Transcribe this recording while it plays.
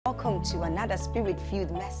Welcome to another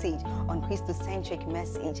spirit-filled message on Christocentric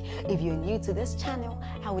Message. If you're new to this channel,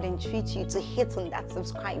 I would entreat you to hit on that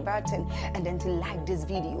subscribe button and then to like this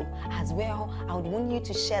video. As well, I would want you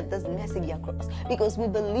to share this message across, because we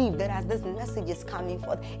believe that as this message is coming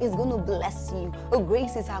forth, it's going to bless you.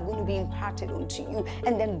 Graces are going to be imparted unto you,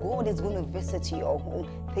 and then God is going to visit your home.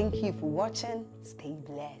 Thank you for watching. Stay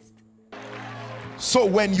blessed. So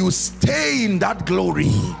when you stay in that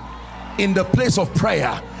glory, in the place of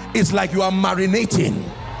prayer, it's like you are marinating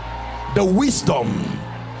the wisdom.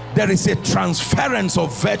 There is a transference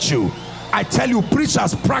of virtue. I tell you,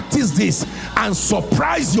 preachers, practice this and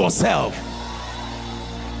surprise yourself.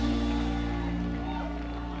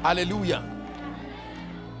 Hallelujah.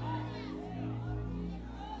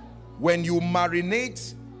 When you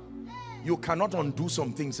marinate, you cannot undo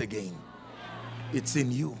some things again. It's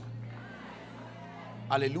in you.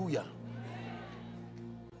 Hallelujah.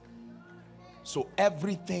 So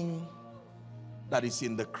everything that is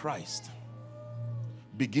in the Christ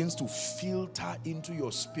begins to filter into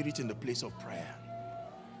your spirit in the place of prayer.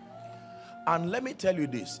 And let me tell you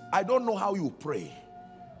this, I don't know how you pray,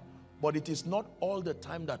 but it is not all the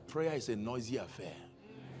time that prayer is a noisy affair.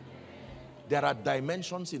 There are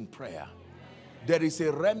dimensions in prayer. There is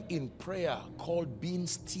a realm in prayer called being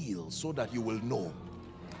still so that you will know.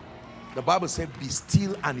 The Bible said, be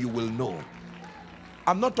still and you will know.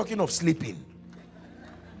 I'm not talking of sleeping.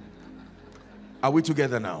 Are we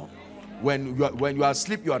together now? When you are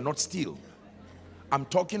asleep, you are not still. I'm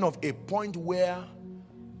talking of a point where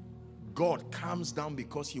God calms down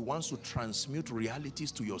because he wants to transmute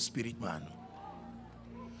realities to your spirit man.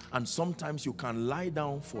 And sometimes you can lie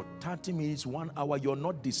down for 30 minutes, 1 hour. You're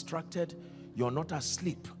not distracted. You're not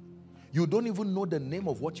asleep. You don't even know the name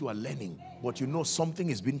of what you are learning, but you know something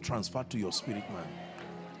is being transferred to your spirit man.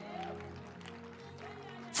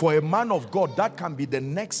 For a man of God, that can be the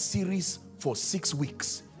next series for 6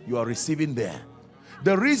 weeks. You are receiving there.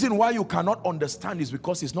 The reason why you cannot understand is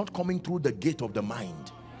because it's not coming through the gate of the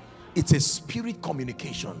mind. It's a spirit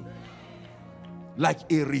communication,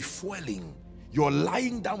 like a refueling. You're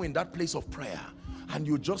lying down in that place of prayer and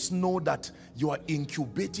you just know that you are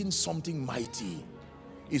incubating something mighty.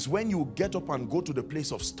 Is when you get up and go to the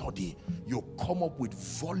place of study, you come up with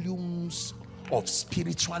volumes of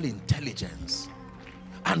spiritual intelligence.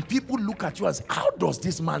 And people look at you as, how does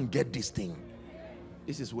this man get this thing?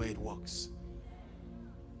 This is where it works.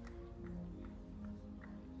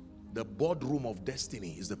 The boardroom of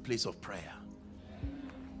destiny is the place of prayer.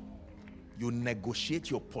 You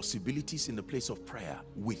negotiate your possibilities in the place of prayer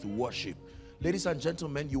with worship. Ladies and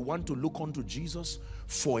gentlemen, you want to look unto Jesus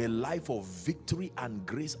for a life of victory and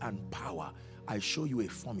grace and power. I show you a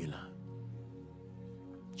formula.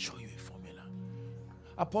 Show you a formula.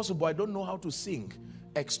 Apostle, but I don't know how to sing.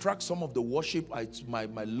 Extract some of the worship. My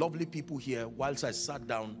lovely people here, whilst I sat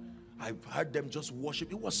down, I heard them just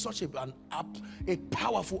worship. It was such a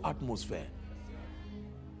powerful atmosphere.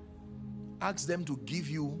 Ask them to give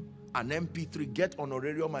you an MP3, get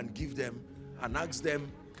honorarium and give them, and ask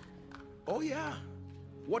them, oh yeah,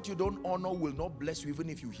 what you don't honor will not bless you even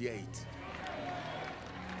if you hear it.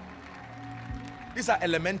 These are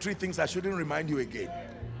elementary things I shouldn't remind you again.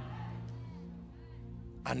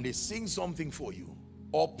 And they sing something for you,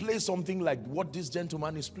 or play something like what this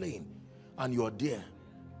gentleman is playing, and you're there.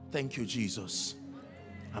 Thank you, Jesus.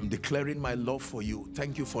 I'm declaring my love for you.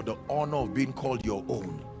 Thank you for the honor of being called your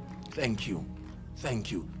own. Thank you.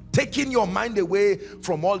 Thank you. Taking your mind away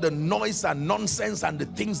from all the noise and nonsense and the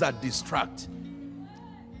things that distract.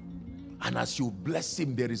 And as you bless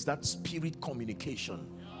him, there is that spirit communication.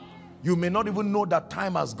 You may not even know that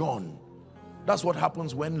time has gone. That's what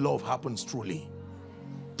happens when love happens truly.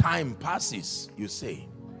 Time passes, you say.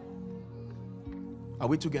 Are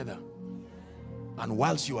we together? And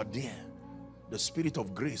whilst you are there, the spirit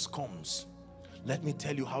of grace comes. Let me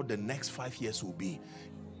tell you how the next 5 years will be.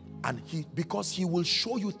 And because he will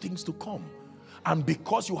show you things to come, and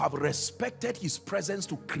because you have respected his presence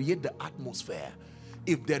to create the atmosphere.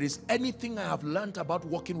 If there is anything I have learned about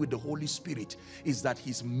working with the Holy Spirit, is that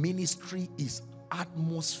his ministry is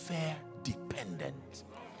atmosphere dependent.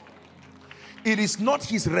 It is not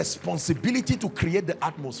his responsibility to create the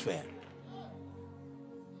atmosphere.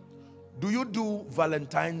 Do you do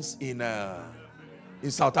Valentine's in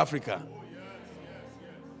South Africa?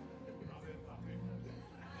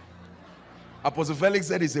 Apostle Felix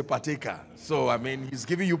said he's a partaker. So, I mean, he's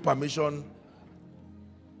giving you permission.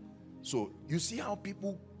 So, you see how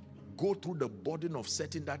people go through the burden of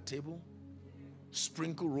setting that table?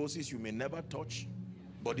 Sprinkle roses you may never touch,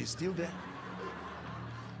 but it's still there.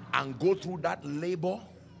 And go through that labor.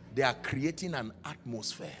 They are creating an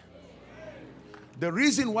atmosphere. The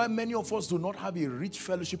reason why many of us do not have a rich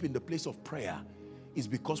fellowship in the place of prayer is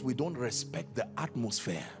because we don't respect the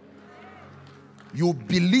atmosphere. You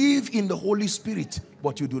believe in the Holy Spirit,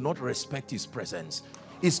 but you do not respect his presence.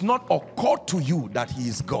 It's not occurred to you that he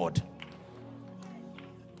is God.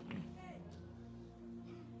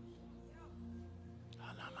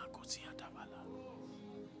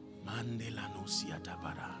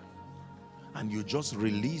 And you just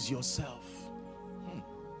release yourself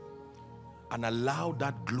and allow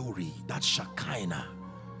that glory, that Shekinah,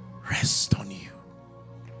 rest on you.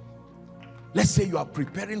 Let's say you are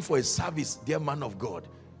preparing for a service, dear man of God.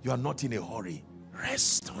 You are not in a hurry.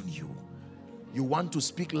 Rest on you. You want to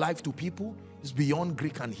speak life to people? It's beyond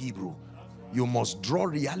Greek and Hebrew. You must draw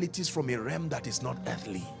realities from a realm that is not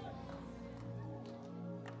earthly.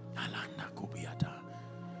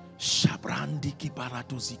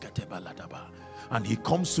 And he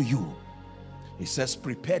comes to you. He says,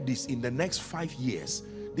 prepare this. In the next 5 years,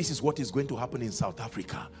 this is what is going to happen in South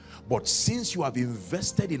Africa. But since you have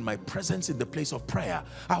invested in my presence in the place of prayer,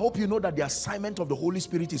 I hope you know that the assignment of the Holy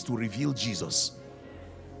Spirit is to reveal Jesus.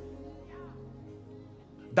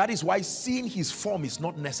 That is why seeing his form is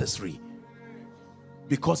not necessary,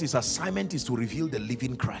 because his assignment is to reveal the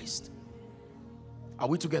living Christ. Are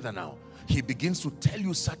we together now? He begins to tell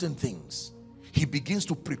you certain things. He begins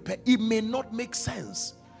to prepare. It may not make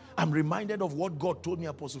sense. I'm reminded of what God told me,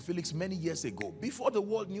 Apostle Felix, many years ago, before the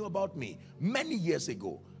world knew about me, many years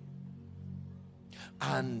ago.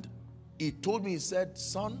 And he told me, he said,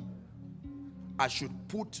 son, I should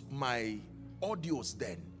put my audios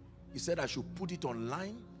then. He said I should put it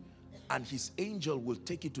online and his angel will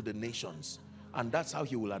take it to the nations. And that's how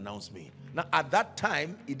he will announce me. Now, at that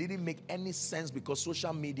time, it didn't make any sense because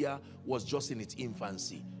social media was just in its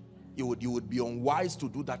infancy. You would be unwise to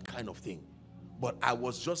do that kind of thing. But I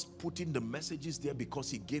was just putting the messages there because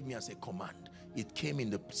he gave me as a command. It came in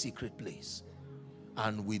the secret place.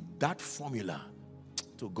 And with that formula,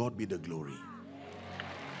 to God be the glory.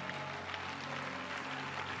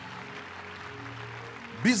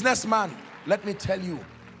 Businessman, let me tell you,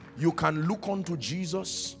 you can look unto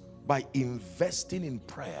Jesus by investing in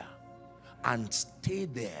prayer and stay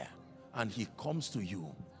there, and he comes to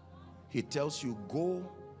you. He tells you, go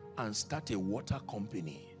and start a water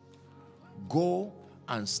company. Go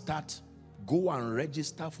and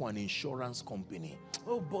register for an insurance company.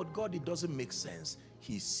 Oh, but God, it doesn't make sense.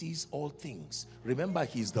 He sees all things. Remember,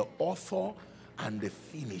 he's the author and the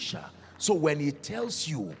finisher. So when he tells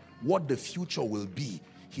you what the future will be,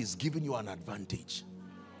 he's giving you an advantage.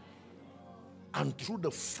 And through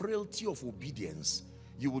the frailty of obedience,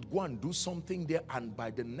 you would go and do something there, and by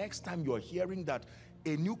the next time you're hearing that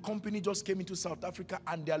a new company just came into South Africa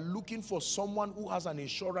and they're looking for someone who has an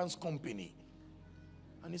insurance company.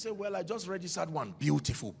 And he said, well, I just registered one.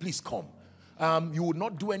 Beautiful, please come. You would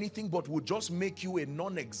not do anything, but would just make you a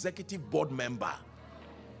non-executive board member.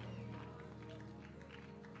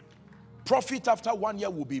 Profit after 1 year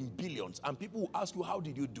will be in billions. And people will ask you, how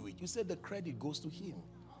did you do it? You said the credit goes to him.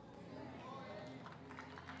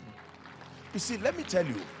 You see, let me tell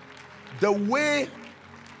you, the way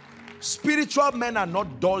spiritual men are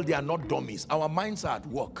not dull, they are not dummies. Our minds are at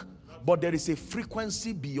work, but there is a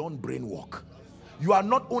frequency beyond brain work. You are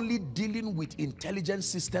not only dealing with intelligent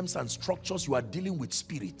systems and structures, you are dealing with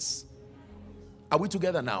spirits. Are we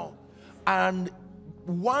together now? And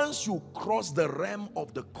once you cross the realm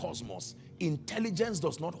of the cosmos, intelligence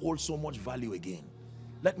does not hold so much value again.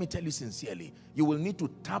 Let me tell you sincerely, you will need to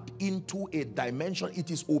tap into a dimension.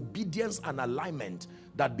 It is obedience and alignment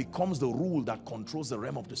that becomes the rule that controls the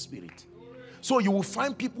realm of the spirit. So you will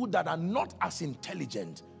find people that are not as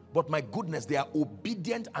intelligent, but my goodness, they are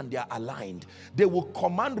obedient and they are aligned. They will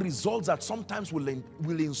command results that sometimes will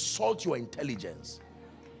insult your intelligence.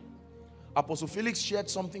 Apostle Felix shared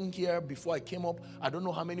something here before I came up. I don't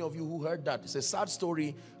know how many of you who heard that. It's a sad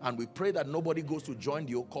story, and we pray that nobody goes to join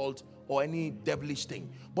the occult or any devilish thing.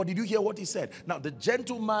 But did you hear what he said? Now, the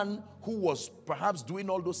gentleman who was perhaps doing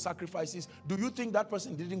all those sacrifices, do you think that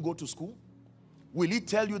person didn't go to school? Will he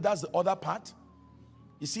tell you that's the other part?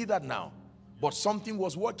 You see that now? But something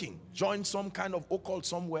was working. Joined some kind of occult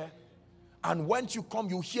somewhere. And once you come,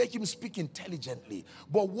 you hear him speak intelligently.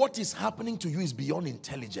 But what is happening to you is beyond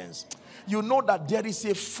intelligence. You know that there is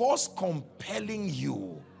a force compelling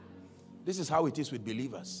you. This is how it is with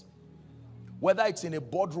believers. Whether it's in a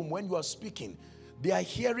boardroom, when you are speaking, they are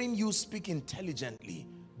hearing you speak intelligently,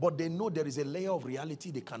 but they know there is a layer of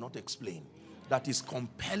reality they cannot explain that is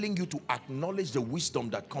compelling you to acknowledge the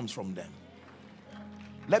wisdom that comes from them.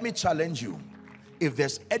 Let me challenge you. If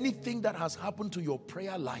there's anything that has happened to your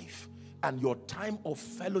prayer life and your time of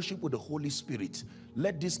fellowship with the Holy Spirit,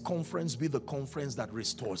 let this conference be the conference that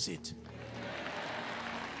restores it.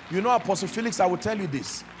 You know, Apostle Felix, I will tell you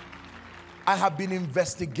this. I have been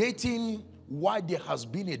investigating why there has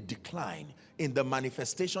been a decline in the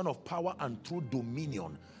manifestation of power and true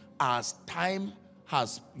dominion as time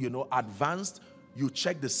has, advanced. You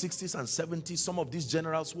check the 60s and 70s, some of these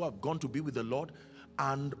generals who have gone to be with the Lord.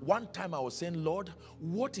 And one time I was saying, Lord,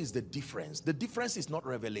 what is the difference? The difference is not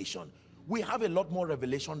revelation. We have a lot more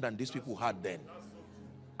revelation than these people had then.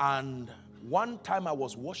 And one time I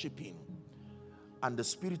was worshiping, and the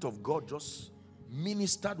Spirit of God just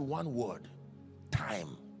ministered one word: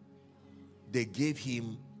 time. They gave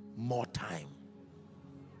him more time.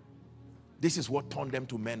 This is what turned them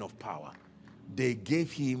to men of power. They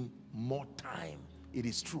gave him more time. It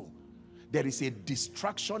is true. There is a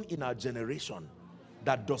distraction in our generation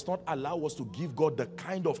that does not allow us to give God the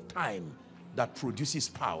kind of time that produces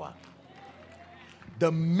power.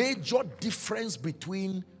 The major difference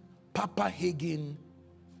between Papa Hagin,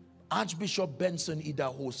 Archbishop Benson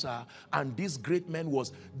Idahosa, and these great men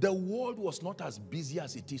was the world was not as busy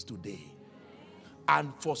as it is today.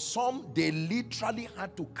 And for some, they literally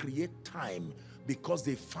had to create time because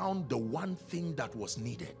they found the one thing that was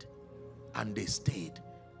needed, and they stayed.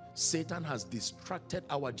 Satan has distracted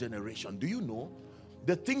our generation. Do you know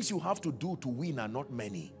the things you have to do to win are not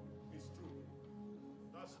many?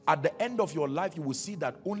 At the end of your life, you will see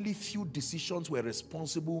that only few decisions were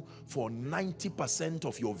responsible for 90%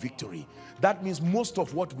 of your victory. That means most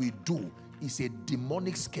of what we do is a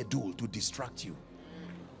demonic schedule to distract you.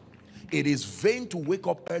 It is vain to wake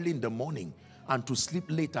up early in the morning and to sleep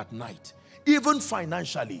late at night. Even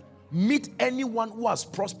financially, meet anyone who has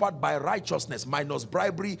prospered by righteousness, minus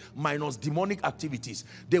bribery, minus demonic activities.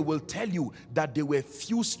 They will tell you that there were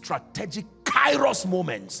few strategic kairos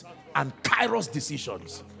moments and kairos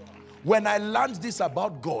decisions. When I learned this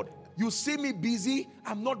about God, you see me busy,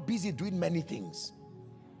 I'm not busy doing many things.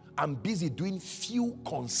 I'm busy doing few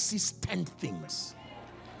consistent things.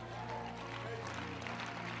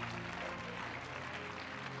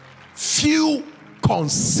 Few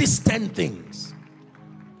consistent things.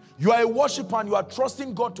 You are a worshiper and you are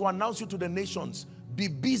trusting God to announce you to the nations. Be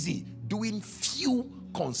busy doing few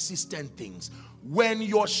consistent things. When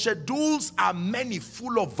your schedules are many,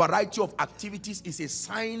 full of variety of activities, is a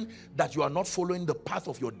sign that you are not following the path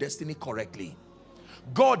of your destiny correctly.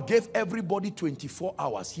 God gave everybody 24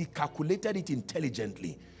 hours. He calculated it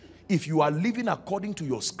intelligently. If you are living according to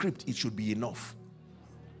your script, it should be enough.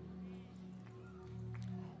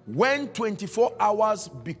 When 24 hours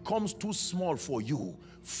becomes too small for you,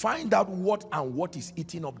 find out what is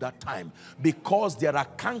eating up that time, because there are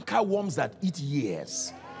canker worms that eat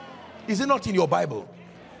years. Is it not in your Bible?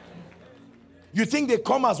 You think they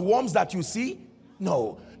come as worms that you see?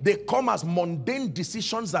 No, they come as mundane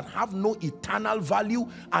decisions that have no eternal value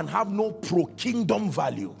and have no pro-kingdom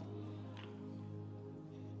value.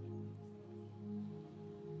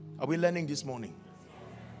 Are we learning this morning?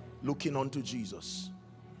 Looking unto Jesus.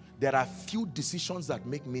 There are few decisions that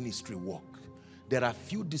make ministry work. There are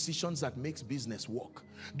few decisions that makes business work.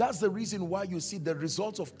 That's the reason why you see the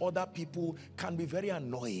results of other people can be very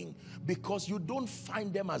annoying, because you don't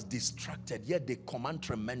find them as distracted, yet they command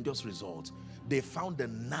tremendous results. They found the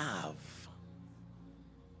nerve.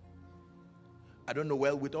 I don't know,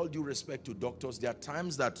 well, with all due respect to doctors, there are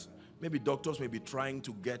times that maybe doctors may be trying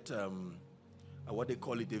to get what they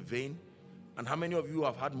call it, a vein. And how many of you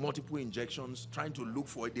have had multiple injections trying to look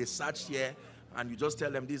for it? They search here and you just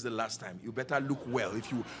tell them this is the last time. You better look well.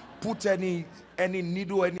 If you put any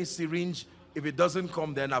needle, any syringe, if it doesn't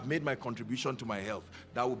come, then I've made my contribution to my health.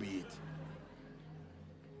 That will be it.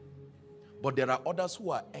 But there are others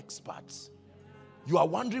who are experts. You are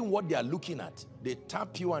wondering what they are looking at. They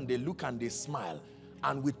tap you and they look and they smile.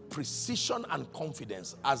 And with precision and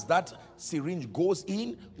confidence, as that syringe goes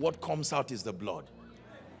in, what comes out is the blood.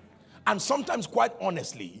 And sometimes, quite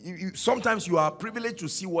honestly, sometimes you are privileged to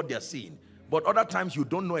see what they're seeing, but other times you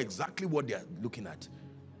don't know exactly what they're looking at.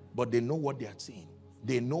 But they know what they're seeing.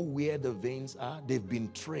 They know where the veins are. They've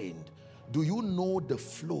been trained. Do you know the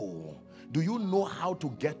flow? Do you know how to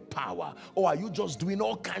get power? Or are you just doing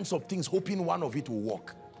all kinds of things hoping one of it will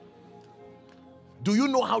work? Do you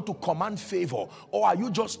know how to command favor? Or are you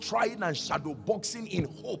just trying and shadow boxing in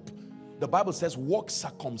hope? The Bible says, walk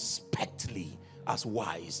circumspectly as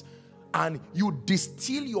wise. And you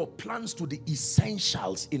distill your plans to the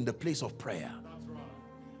essentials in the place of prayer.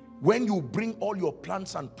 When you bring all your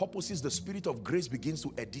plans and purposes, the Spirit of grace begins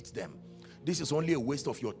to edit them. This is only a waste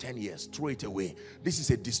of your 10 years. Throw it away. This is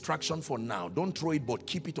a distraction for now. Don't throw it, but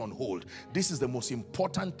keep it on hold. This is the most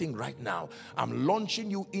important thing right now. I'm launching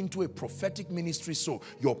you into a prophetic ministry, so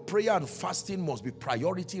your prayer and fasting must be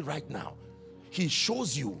priority right now. He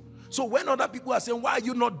shows you. So when other people are saying, why are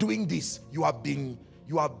you not doing this? You have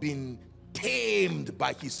been tamed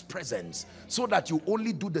by his presence, so that you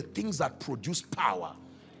only do the things that produce power.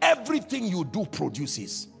 Everything you do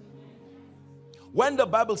produces. When the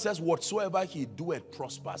Bible says whatsoever he doeth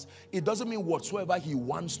prospers, it doesn't mean whatsoever he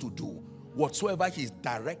wants to do, whatsoever he's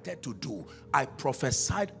directed to do. I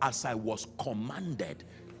prophesied as I was commanded.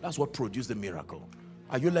 That's what produced the miracle.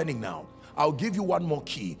 Are you learning now? I'll give you one more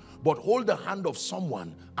key, but hold the hand of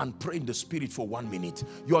someone and pray in the spirit for 1 minute.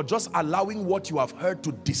 You're just allowing what you have heard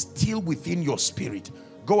to distill within your spirit.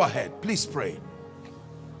 Go ahead, please pray.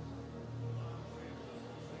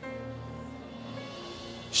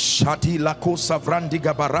 Shati lako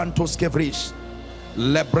savrandiga barantos kevrish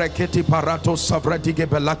lebreketi paratos savradige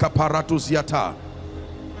belaka paratus yata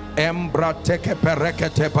embra teke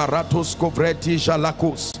perekete paratos kovreti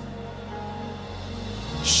jalakus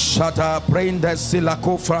shata prende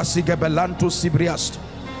silako frasige belantus sibriast.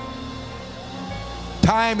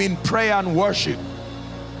 Time in prayer and worship,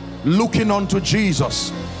 looking unto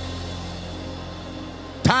Jesus.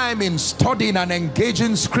 Time in studying and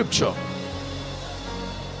engaging scripture.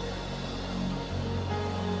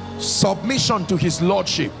 Submission to his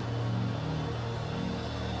lordship.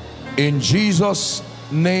 In Jesus'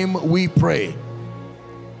 name we pray.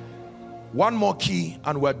 One more key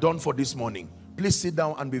and we're done for this morning. Please sit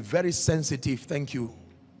down and be very sensitive. Thank you.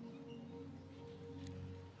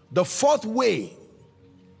 The fourth way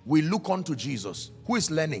we look unto Jesus. Who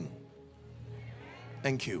is learning?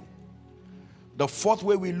 Thank you. The fourth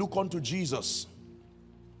way we look unto Jesus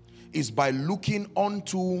is by looking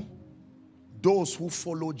unto those who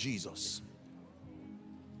follow Jesus.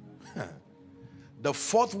 The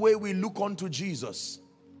fourth way we look unto Jesus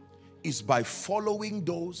is by following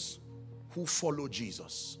those who follow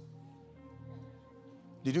Jesus.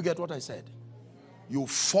 Did you get what I said? You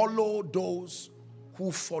follow those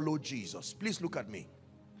who follow Jesus. Please look at me.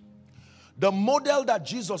 The model that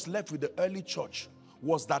Jesus left with the early church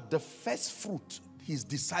was that the first fruit, his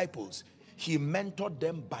disciples, he mentored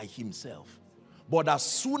them by himself. But as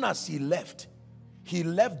soon as he left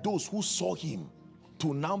those who saw him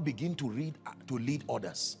to now begin to lead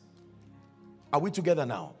others. Are we together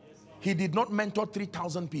now? He did not mentor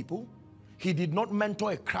 3,000 people. He did not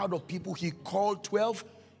mentor a crowd of people. He called 12,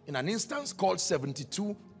 in an instance called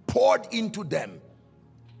 72, poured into them,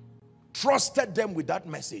 trusted them with that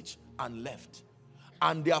message, and left.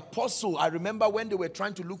 And the apostle, I remember when they were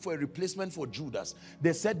trying to look for a replacement for Judas,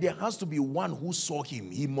 they said there has to be one who saw him.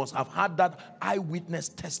 He must have had that eyewitness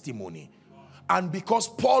testimony. And because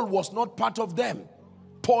Paul was not part of them,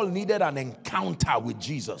 Paul needed an encounter with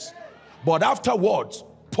Jesus. But afterwards,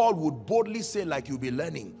 Paul would boldly say, like you'll be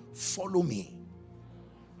learning, follow me.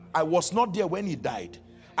 I was not there when he died.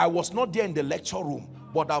 I was not there in the lecture room,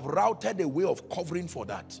 but I've routed a way of covering for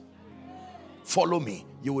that. Follow me.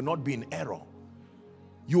 You will not be in error.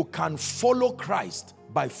 You can follow Christ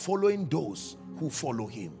by following those who follow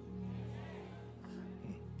him.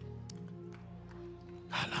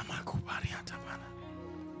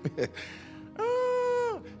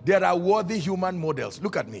 There are worthy human models.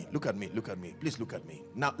 Look at me, look at me, look at me. Please look at me.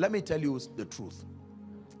 Now, let me tell you the truth.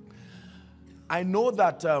 I know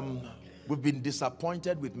that we've been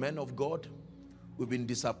disappointed with men of God. We've been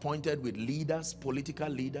disappointed with leaders, political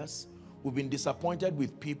leaders. We've been disappointed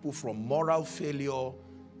with people from moral failure,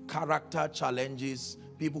 character challenges,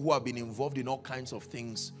 people who have been involved in all kinds of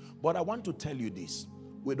things. But I want to tell you this,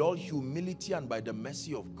 with all humility and by the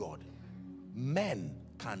mercy of God, men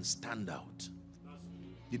can stand out.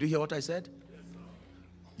 Did you hear what I said?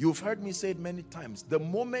 You've heard me say it many times. The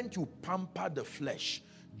moment you pamper the flesh,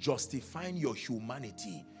 justifying your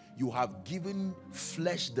humanity, you have given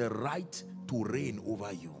flesh the right to reign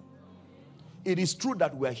over you. It is true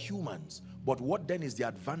that we are humans, but what then is the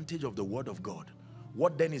advantage of the Word of God?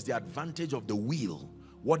 What then is the advantage of the will?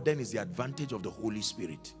 What then is the advantage of the Holy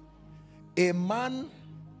Spirit? A man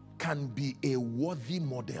can be a worthy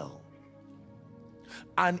model.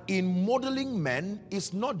 And in modeling men,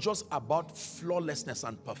 it's not just about flawlessness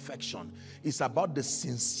and perfection. It's about the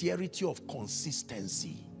sincerity of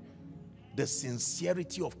consistency. The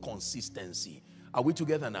sincerity of consistency. Are we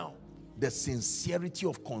together now? The sincerity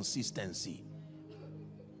of consistency.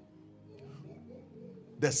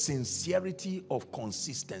 The sincerity of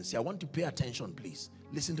consistency. I want to pay attention, please.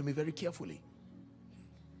 Listen to me very carefully.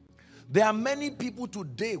 There are many people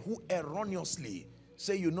today who erroneously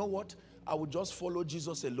say, you know what? I would just follow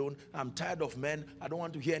Jesus alone. I'm tired of men. I don't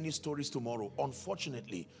want to hear any stories tomorrow.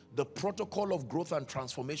 Unfortunately, the protocol of growth and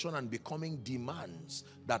transformation and becoming demands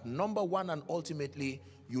that number one and ultimately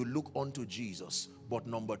you look unto Jesus. But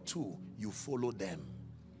number two, you follow them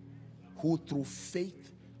who through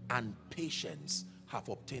faith and patience have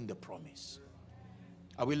obtained the promise.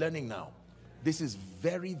 Are we learning now? This is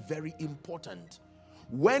very, very important.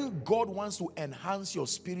 When God wants to enhance your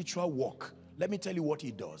spiritual walk, let me tell you what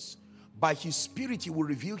he does. By his Spirit, he will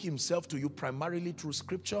reveal himself to you primarily through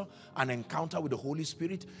scripture and encounter with the Holy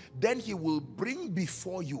Spirit. Then he will bring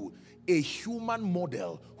before you a human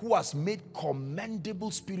model who has made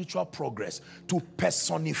commendable spiritual progress to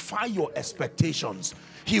personify your expectations.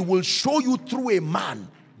 He will show you through a man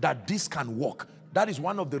that this can work. That is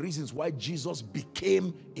one of the reasons why Jesus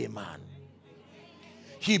became a man.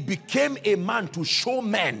 He became a man to show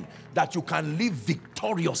men that you can live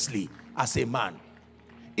victoriously as a man.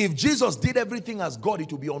 If Jesus did everything as God,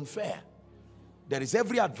 it would be unfair. There is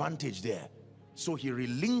every advantage there. So he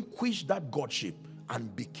relinquished that godship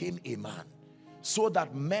and became a man, so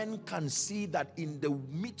that men can see that in the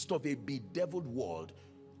midst of a bedeviled world,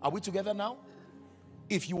 are we together now?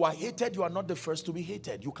 If you are hated, you are not the first to be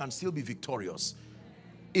hated. You can still be victorious.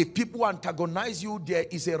 If people antagonize you, there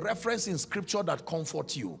is a reference in scripture that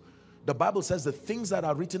comforts you. The Bible says the things that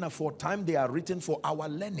are written aforetime, they are written for our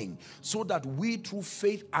learning, so that we through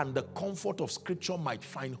faith and the comfort of scripture might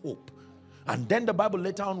find hope. And then the Bible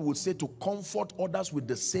later on would say to comfort others with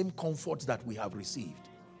the same comfort that we have received.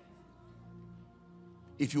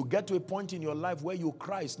 If you get to a point in your life where you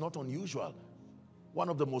cry, it's not unusual. One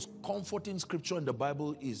of the most comforting scripture in the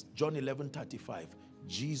Bible is John 11:35.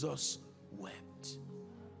 Jesus wept.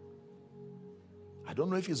 I don't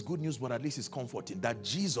know if it's good news, but at least it's comforting that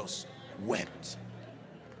Jesus wept.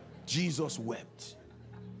 Jesus wept.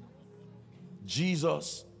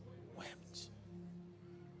 Jesus wept.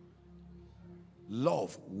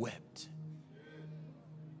 Love wept.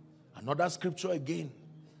 Another scripture again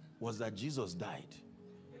was that Jesus died.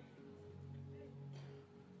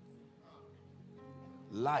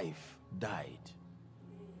 Life died.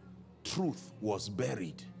 Truth was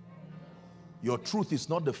buried. Your truth is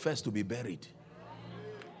not the first to be buried.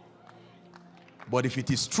 But if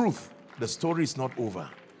it is truth, the story is not over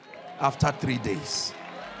after 3 days.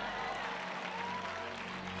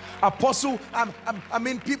 Apostle, I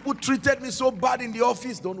mean, people treated me so bad in the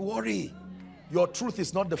office. Don't worry. Your truth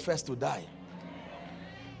is not the first to die.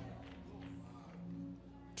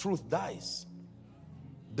 Truth dies.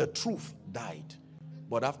 The truth died.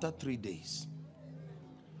 But after 3 days.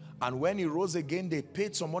 And when he rose again, they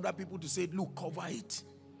paid some other people to say, look, cover it.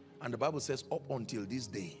 And the Bible says, up until this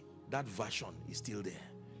day, that version is still there.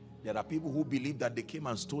 There are people who believe that they came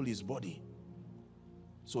and stole his body.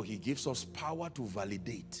 So he gives us power to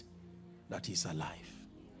validate that he's alive.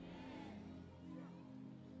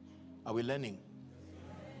 Are we learning?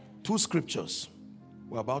 2 scriptures.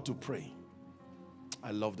 We're about to pray.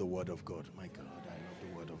 I love the word of God. My God, I love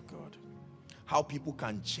the word of God. How people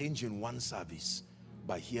can change in one service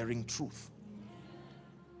by hearing truth.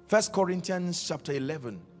 1 Corinthians chapter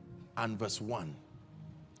 11 and verse 1.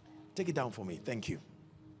 Take it down for me. Thank you.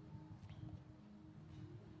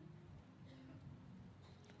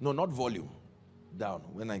 No, not volume. Down.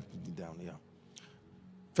 When I down, yeah.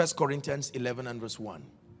 1 Corinthians 11 and verse 1.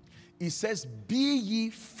 It says, be ye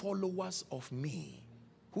followers of me.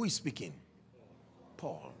 Who is speaking?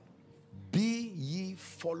 Paul. Be ye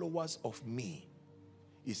followers of me.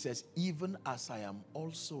 It says, even as I am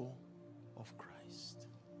also of Christ.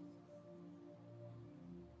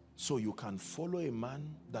 So you can follow a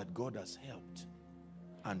man that God has helped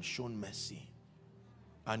and shown mercy,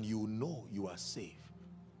 and you know you are safe.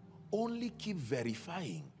 Only keep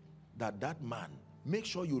verifying that that man, make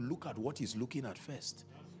sure you look at what he's looking at first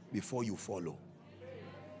before you follow.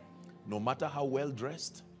 No matter how well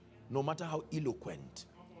dressed, no matter how eloquent,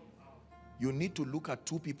 you need to look at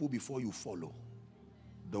 2 people before you follow.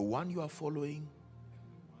 The one you are following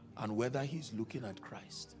and whether he's looking at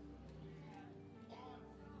Christ.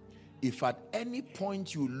 If at any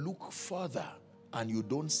point you look further and you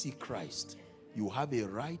don't see Christ, you have a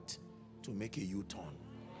right to make a U-turn.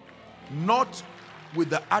 Not with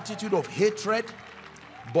the attitude of hatred,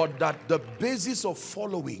 but that the basis of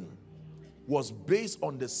following was based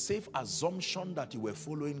on the safe assumption that you were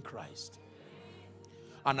following Christ.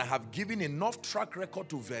 And I have given enough track record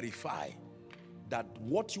to verify that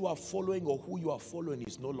what you are following or who you are following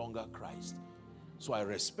is no longer Christ. So I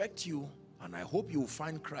respect you and I hope you will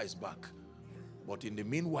find Christ back. But in the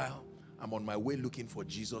meanwhile, I'm on my way looking for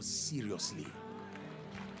Jesus seriously.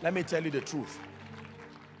 Let me tell you the truth.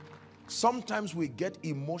 Sometimes we get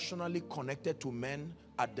emotionally connected to men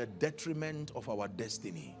at the detriment of our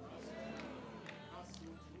destiny.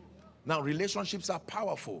 Now, relationships are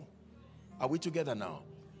powerful. Are we together now?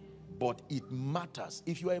 But it matters.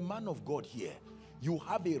 If you are a man of God here, you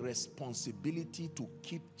have a responsibility to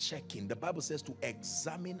keep checking. The Bible says to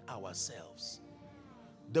examine ourselves.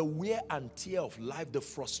 The wear and tear of life, the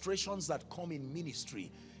frustrations that come in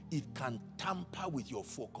ministry, it can tamper with your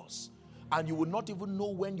focus. And you will not even know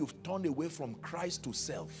when you've turned away from Christ to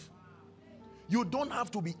self. You don't have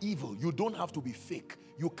to be evil. You don't have to be fake.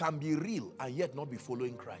 You can be real and yet not be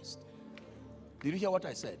following Christ. Did you hear what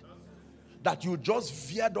I said? That you just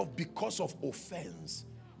veered off because of offense.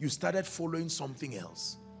 You started following something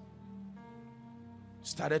else.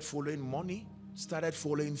 Started following money. Started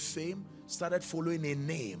following fame. Started following a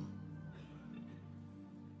name.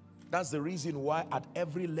 That's the reason why at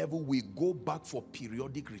every level we go back for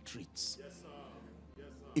periodic retreats. Yes, sir. Yes,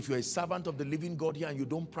 sir. If you're a servant of the living God here and you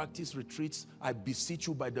don't practice retreats, I beseech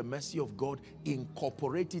you by the mercy of God,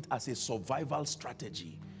 incorporate it as a survival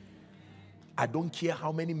strategy. I don't care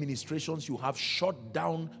how many ministrations you have, shut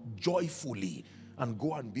down joyfully and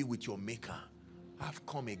go and be with your maker. I've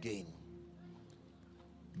come again.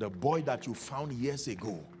 The boy that you found years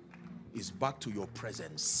ago is back to your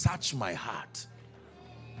presence. Search my heart.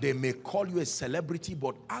 They may call you a celebrity,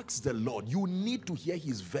 but ask the Lord. You need to hear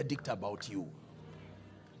his verdict about you.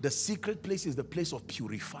 The secret place is the place of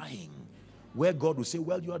purifying, where God will say,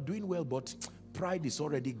 well, you are doing well, but pride is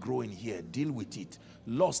already growing here. Deal with it.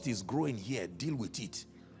 Lust is growing here. Deal with it.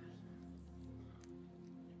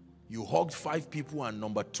 You hugged 5 people and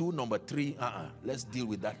number 2, number 3, let's deal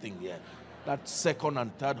with that thing there. That second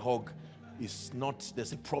and third hug is not,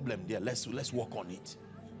 there's a problem there. Let's work on it.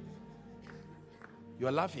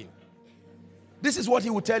 You're laughing. This is what he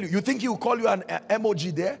will tell you. You think he will call you an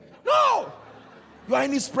emoji there? No! You are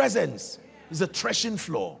in his presence. It's a threshing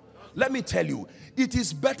floor. Let me tell you, it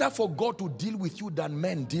is better for God to deal with you than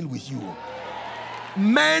men deal with you.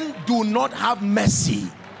 Men do not have mercy.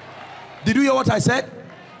 Did you hear what I said?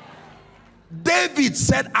 David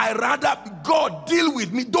said, I rather God deal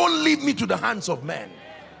with me. Don't leave me to the hands of men.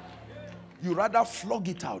 You rather flog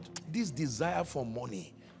it out. This desire for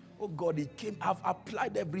money. Oh God, it came. I've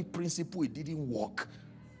applied every principle. It didn't work.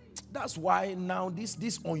 That's why now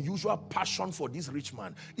this unusual passion for this rich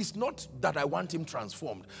man. It's not that I want him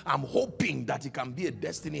transformed. I'm hoping that he can be a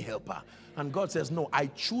destiny helper. And God says, no, I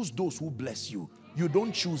choose those who bless you. You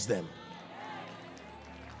don't choose them.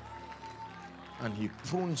 And he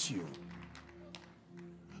prunes you.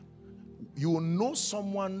 You will know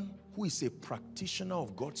someone who is a practitioner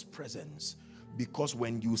of God's presence, because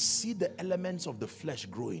when you see the elements of the flesh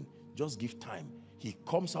growing, just give time. He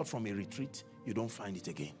comes out from a retreat, you don't find it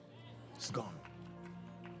again. It's gone.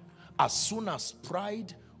 As soon as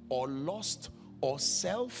pride or lust or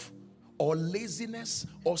self or laziness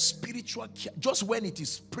or spiritual care, just when it is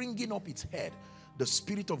springing up its head, the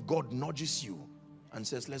Spirit of God nudges you and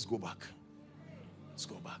says, let's go back. Let's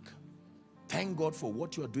go back. Thank God for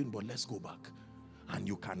what you are doing, but let's go back. And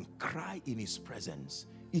you can cry in his presence.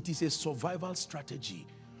 It is a survival strategy.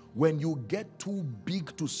 When you get too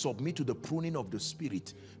big to submit to the pruning of the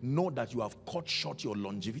Spirit, know that you have cut short your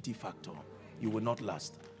longevity factor. You will not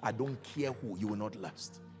last. I don't care who, you will not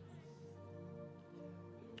last.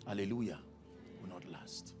 Hallelujah. Will not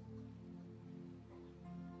last.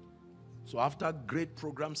 So after great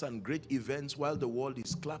programs and great events, while the world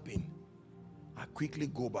is clapping, I quickly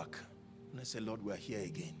go back and I say, Lord, we're here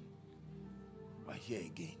again. We're here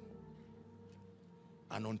again.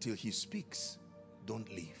 And until he speaks, don't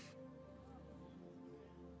leave.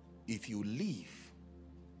 If you leave,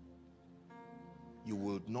 you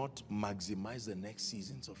will not maximize the next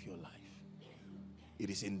seasons of your life. It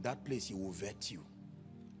is in that place he will vet you.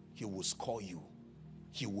 He will score you.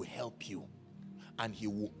 He will help you. And he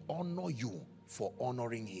will honor you for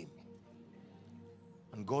honoring him.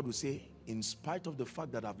 And God will say, in spite of the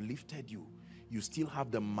fact that I've lifted you, you still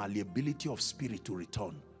have the malleability of spirit to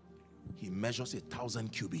return. He measures 1,000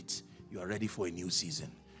 cubits. You are ready for a new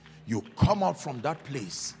season. You come out from that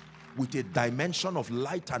place with a dimension of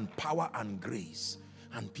light and power and grace,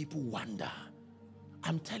 and people wonder.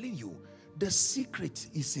 I'm telling you, the secret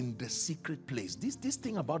is in the secret place. This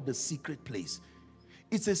thing about the secret place,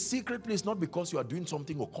 it's a secret place not because you are doing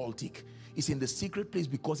something occultic. It's in the secret place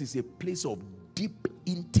because it's a place of deep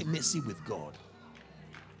intimacy with God.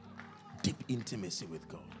 Deep intimacy with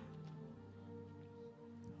God.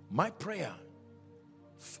 My prayer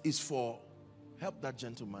is for, help that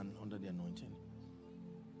gentleman under the anointing.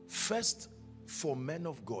 First, for men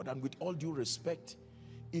of God, and with all due respect,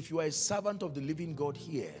 if you are a servant of the living God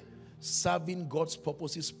here, serving God's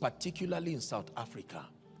purposes, particularly in South Africa,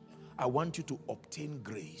 I want you to obtain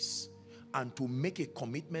grace and to make a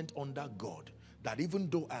commitment under God that even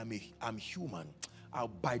though I'm human,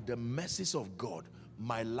 by the mercies of God,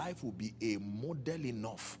 my life will be a model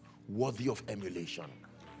enough worthy of emulation.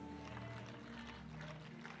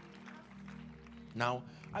 Now,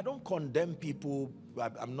 I don't condemn people.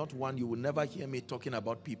 I'm not one. You will never hear me talking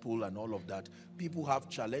about people and all of that. People have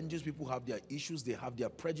challenges. People have their issues. They have their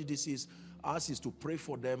prejudices. Ours is to pray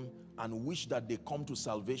for them and wish that they come to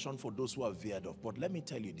salvation for those who are veered off. But let me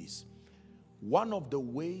tell you this. One of the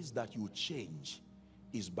ways that you change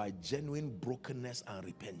is by genuine brokenness and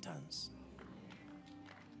repentance.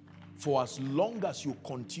 For as long as you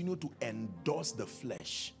continue to endorse the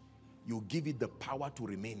flesh, you give it the power to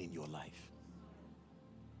remain in your life.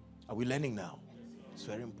 Are we learning now? It's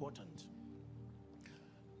very important.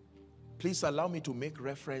 Please allow me to make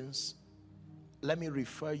reference. Let me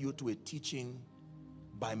refer you to a teaching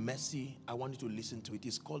by Mercy. I want you to listen to it.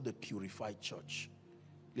 It's called the Purified Church.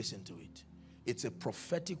 Listen to it. It's a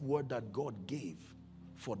prophetic word that God gave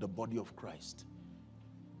for the body of Christ.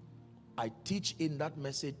 I teach in that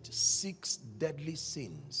message 6 deadly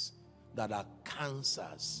sins that are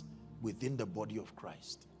cancers within the body of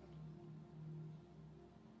Christ.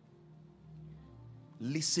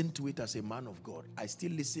 Listen to it as a man of God. I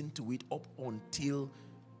still listen to it up until,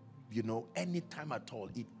 any time at all.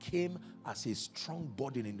 It came as a strong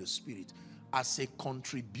burden in the spirit, as a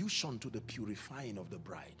contribution to the purifying of the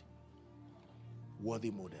bride.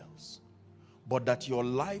 Worthy models. But that your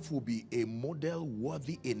life will be a model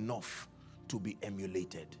worthy enough to be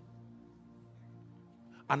emulated.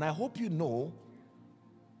 And I hope you know,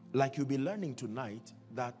 like you'll be learning tonight,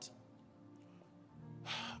 that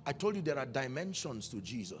I told you there are dimensions to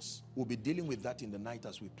Jesus. We'll be dealing with that in the night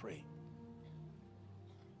as we pray.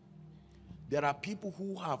 There are people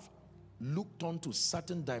who have looked on to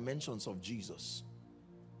certain dimensions of Jesus.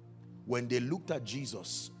 When they looked at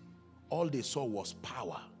Jesus, all they saw was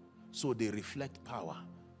power. So they reflect power,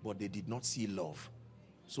 but they did not see love.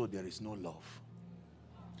 So there is no love.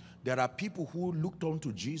 There are people who looked on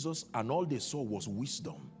to Jesus and all they saw was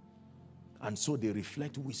wisdom. And so they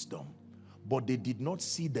reflect wisdom, but they did not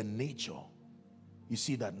see the nature. You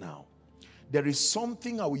see that now? There is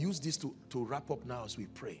something, I will use this to wrap up now as we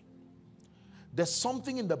pray. There's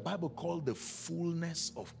something in the Bible called the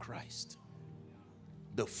fullness of Christ.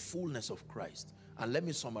 The fullness of Christ. And let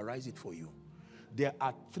me summarize it for you. There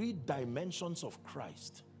are 3 dimensions of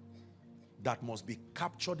Christ that must be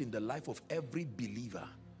captured in the life of every believer,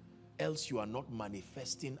 else you are not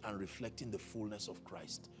manifesting and reflecting the fullness of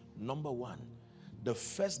Christ. Number 1, the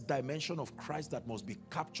first dimension of Christ that must be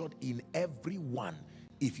captured in everyone,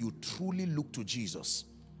 if you truly look to Jesus,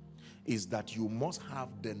 is that you must have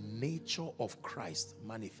the nature of Christ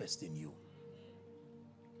manifest in you.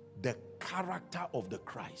 The character of the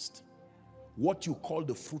Christ. What you call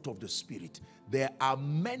the fruit of the Spirit. There are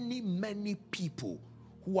many, many people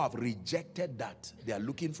who have rejected that. They are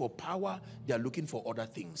looking for power. They are looking for other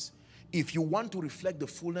things. If you want to reflect the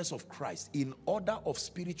fullness of Christ in order of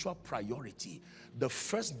spiritual priority, the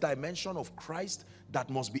first dimension of Christ that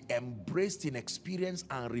must be embraced in experience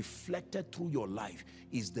and reflected through your life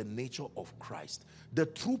is the nature of Christ. The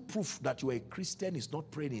true proof that you are a Christian is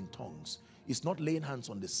not praying in tongues. It's not laying hands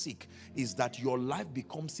on the sick. Is that your life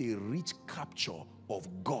becomes a rich capture of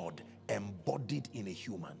God embodied in a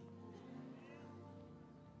human.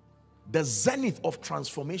 The zenith of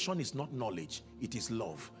transformation is not knowledge, it is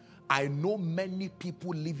love. I know many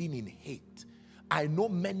people living in hate. I know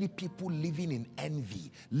many people living in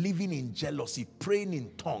envy, living in jealousy, praying in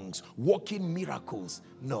tongues, working miracles.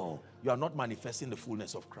 No, you are not manifesting the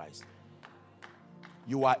fullness of Christ.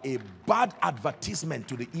 You are a bad advertisement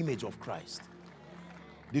to the image of Christ.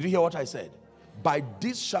 Did you hear what I said? By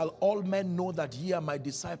this shall all men know that ye are my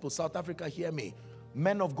disciples. South Africa, hear me.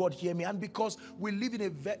 Men of God, hear me. And because we live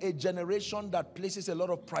in a generation that places a lot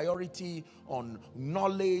of priority on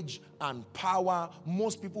knowledge and power,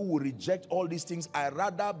 most people will reject all these things. I'd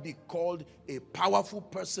rather be called a powerful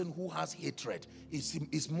person who has hatred.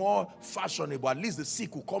 It's more fashionable. At least the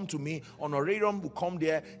sick will come to me. Honorarium will come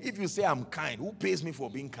there. If you say I'm kind, who pays me for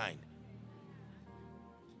being kind?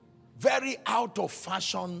 Very out of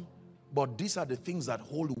fashion, but these are the things that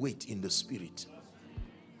hold weight in the spirit.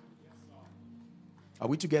 Are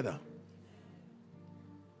we together?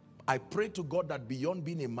 I pray to God that beyond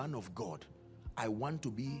being a man of God, I want to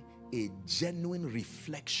be a genuine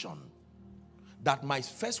reflection. That my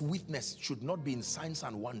first witness should not be in signs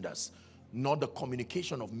and wonders, nor the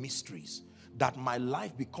communication of mysteries. That my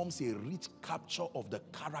life becomes a rich capture of the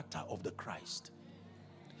character of the Christ.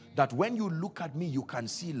 That when you look at me, you can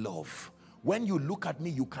see love. When you look at me,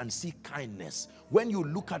 you can see kindness. When you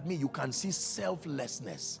look at me, you can see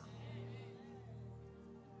selflessness.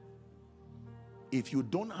 If you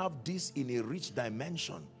don't have this in a rich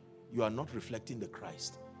dimension, you are not reflecting the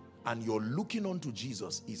Christ. And your looking unto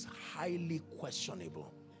Jesus is highly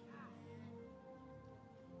questionable.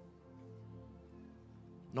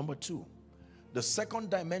 Number two, the second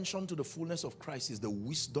dimension to the fullness of Christ is the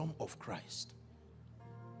wisdom of Christ.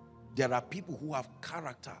 There are people who have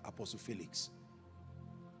character, Apostle Felix.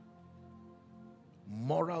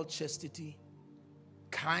 Moral chastity,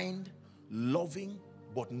 kind, loving,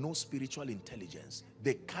 but no spiritual intelligence.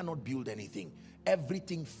 They cannot build anything.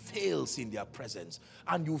 Everything fails in their presence.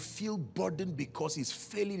 And you feel burdened because it's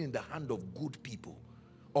failing in the hand of good people.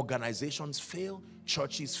 Organizations fail,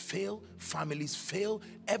 churches fail, families fail,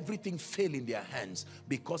 everything fails in their hands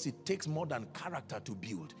because it takes more than character to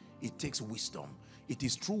build. It takes wisdom. It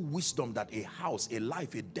is through wisdom that a house, a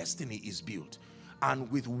life, a destiny is built. And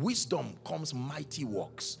with wisdom comes mighty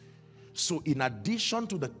works. So in addition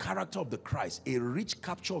to the character of the Christ, a rich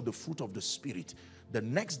capture of the fruit of the Spirit, the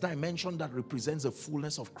next dimension that represents the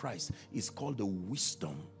fullness of Christ is called the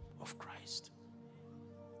wisdom of Christ.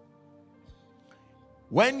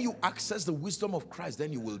 When you access the wisdom of Christ,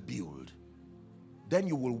 then you will build. Then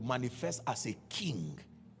you will manifest as a king.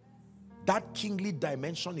 That kingly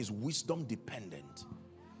dimension is wisdom dependent.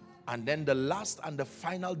 And then the last and the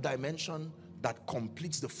final dimension that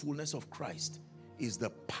completes the fullness of Christ is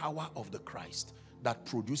the power of the Christ that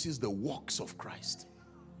produces the works of Christ.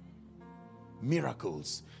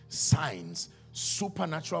 Miracles, signs,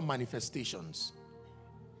 supernatural manifestations.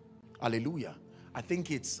 Hallelujah. I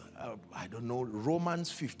think it's, I don't know,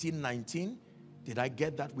 Romans 15:19. Did I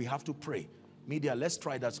get that? We have to pray. Media, let's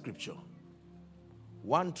try that scripture.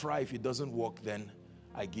 One try. If it doesn't work, then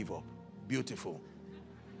I give up. Beautiful.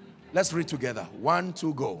 Let's read together. 1,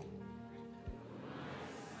 2, go.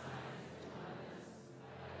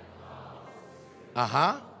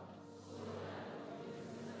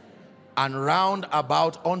 And round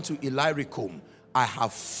about unto Illyricum, I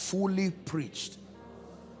have fully preached.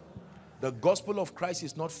 The gospel of Christ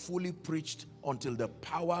is not fully preached until the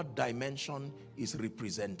power dimension is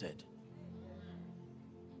represented.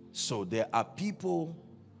 So there are people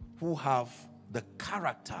who have the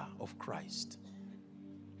character of Christ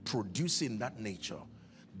producing that nature.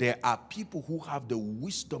 There are people who have the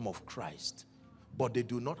wisdom of Christ, but they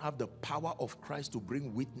do not have the power of Christ to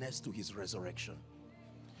bring witness to his resurrection.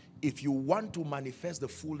 If you want to manifest the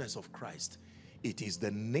fullness of Christ, it is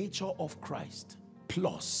the nature of Christ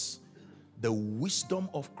plus the wisdom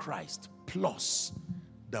of Christ plus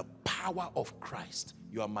the power of Christ.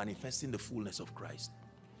 You are manifesting the fullness of Christ.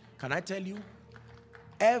 Can I tell you,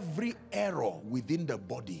 every error within the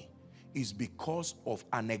body is because of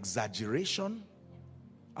an exaggeration,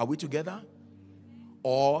 are we together?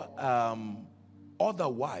 Or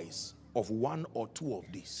otherwise of one or two of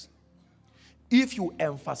these. If you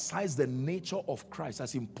emphasize the nature of Christ,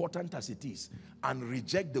 as important as it is, and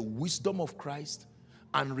reject the wisdom of Christ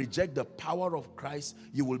and reject the power of Christ,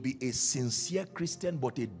 you will be a sincere Christian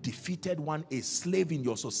but a defeated one, a slave in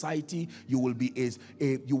your society. You will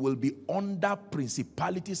be under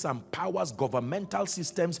principalities and powers, governmental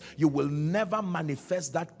systems. You will never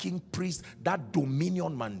manifest that king priest, that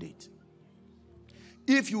dominion mandate.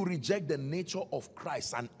 If you reject the nature of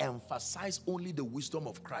Christ and emphasize only the wisdom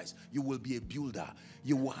of Christ, you will be a builder.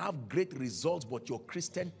 You will have great results, but your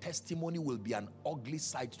Christian testimony will be an ugly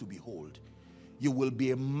sight to behold. You will be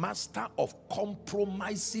a master of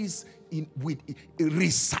compromises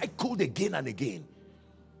recycled again and again.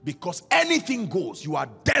 Because anything goes. You are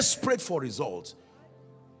desperate for results.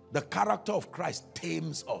 The character of Christ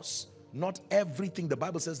tames us. Not everything. The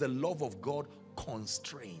Bible says the love of God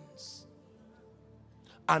constrains.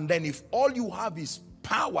 And then if all you have is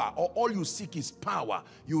power, or all you seek is power,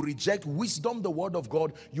 you reject wisdom, the word of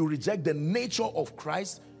God, you reject the nature of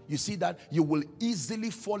Christ, you see that you will easily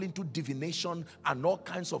fall into divination and all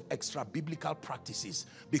kinds of extra biblical practices,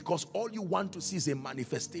 because all you want to see is a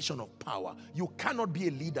manifestation of power. You cannot be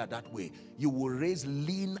a leader that way. You will raise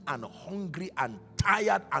lean and hungry and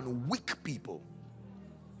tired and weak people.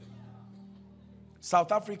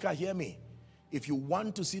 South Africa, hear me. If you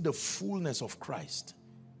want to see the fullness of Christ,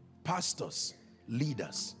 pastors,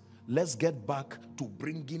 leaders, let's get back to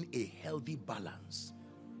bringing a healthy balance.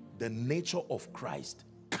 The nature of Christ,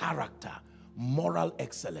 character, moral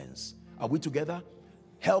excellence. Are we together?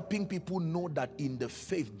 Helping people know that in the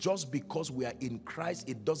faith, just because we are in Christ,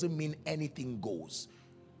 it doesn't mean anything goes.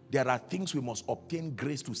 There are things we must obtain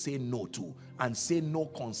grace to say no to, and say no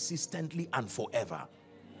consistently and forever.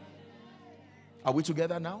 Are we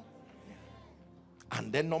together now?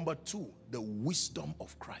 And then number two, the wisdom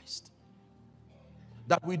of Christ.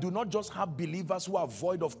 That we do not just have believers who are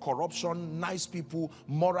void of corruption, nice people,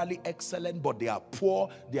 morally excellent, but they are poor,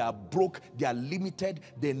 they are broke, they are limited,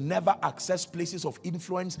 they never access places of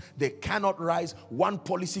influence, they cannot rise. One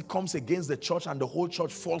policy comes against the church and the whole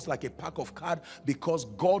church falls like a pack of cards because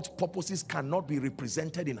God's purposes cannot be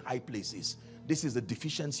represented in high places. This is the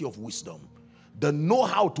deficiency of wisdom. The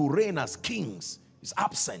know-how to reign as kings is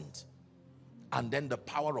absent. And then the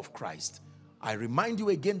power of Christ. I remind you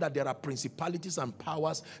again that there are principalities and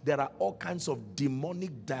powers. There are all kinds of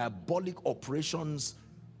demonic, diabolic operations.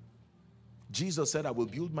 Jesus said, I will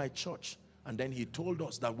build my church. And then he told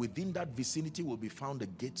us that within that vicinity will be found the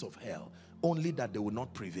gates of hell, only that they will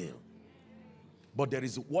not prevail. But there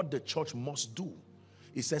is what the church must do.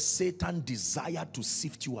 It says Satan desired to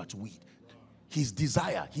sift you as wheat. His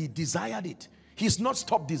desire, he desired it. He's not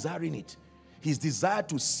stopped desiring it. His desire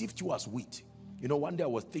to sift you as wheat. You know, one day I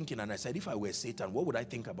was thinking and I said, if I were Satan, what would I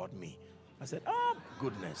think about me? I said, oh,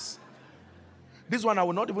 goodness. This one I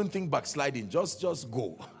will not even think backsliding. Just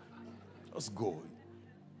go. Just go.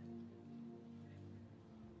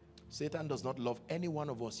 Satan does not love any one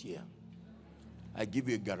of us here. I give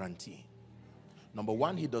you a guarantee. Number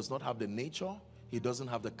one, he does not have the nature. He doesn't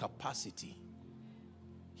have the capacity.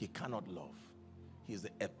 He cannot love. He is the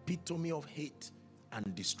epitome of hate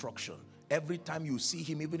and destruction. Every time you see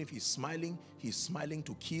him, even if he's smiling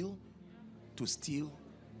to kill, to steal,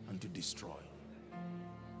 and to destroy.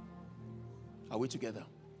 Are we together?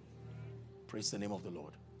 Praise the name of the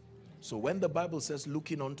Lord. So when the Bible says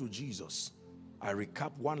looking unto Jesus, I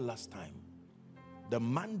recap one last time. The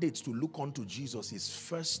mandate to look unto Jesus is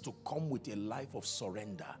first to come with a life of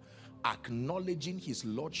surrender, acknowledging his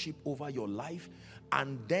lordship over your life,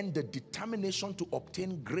 and then the determination to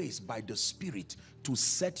obtain grace by the Spirit to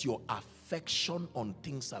set your affection on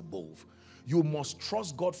things above. You must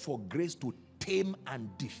trust God for grace to tame and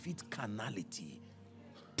defeat carnality,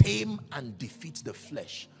 tame and defeat the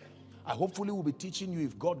flesh. I hopefully will be teaching you,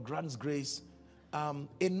 if God grants grace,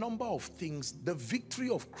 a number of things. The victory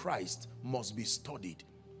of Christ must be studied.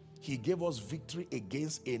 He gave us victory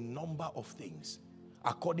against a number of things.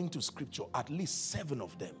 According to scripture, at least 7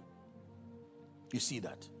 of them. You see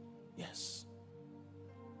that? Yes.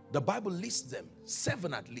 The Bible lists them,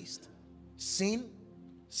 7 at least. Sin,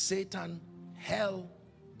 Satan, hell,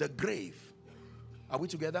 the grave. Are we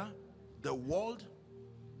together? The world,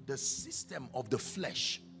 the system of the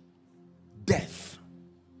flesh, death.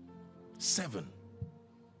 7.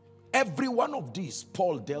 Every one of these,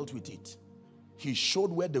 Paul dealt with it. He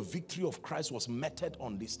showed where the victory of Christ was meted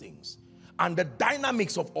on these things. And the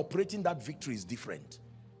dynamics of operating that victory is different.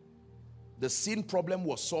 The sin problem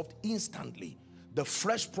was solved instantly. The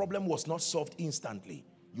flesh problem was not solved instantly.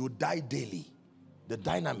 You die daily. The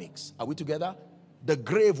dynamics. Are we together? The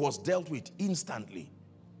grave was dealt with instantly.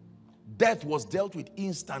 Death was dealt with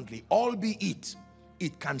instantly. Albeit,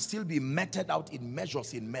 it can still be meted out in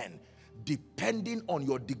measures in men, depending on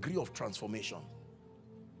your degree of transformation.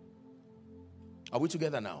 Are we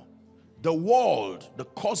together now? The world, the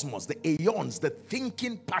cosmos, the aeons, the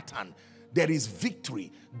thinking pattern, there is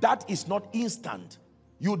victory. That is not instant.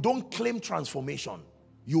 You don't claim transformation.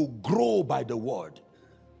 You grow by the word.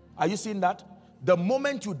 Are you seeing that? The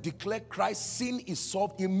moment you declare Christ, sin is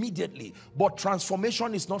solved immediately. But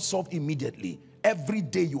transformation is not solved immediately. Every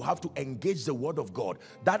day you have to engage the word of God.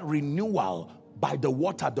 That renewal by the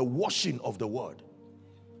water, the washing of the word.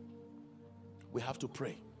 We have to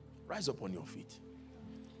pray. Rise up on your feet.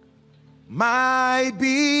 My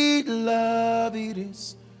beloved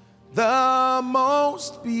is the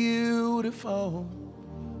most beautiful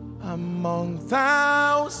among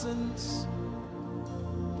thousands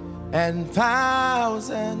and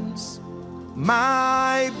thousands.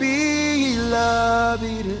 My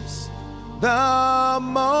beloved is the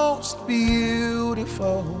most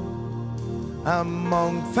beautiful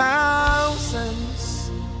among thousands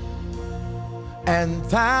and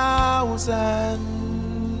thousands.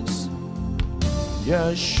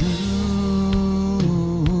 Yeshua,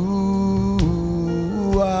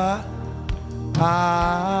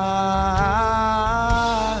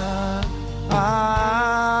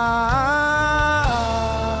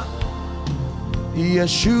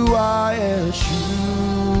 Yeshua, Yeshua.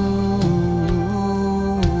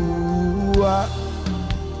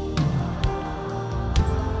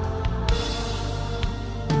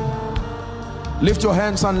 Lift your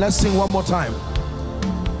hands and let's sing one more time.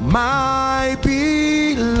 My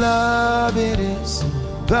beloved is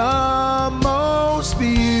the most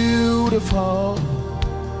beautiful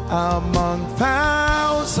among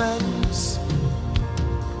thousands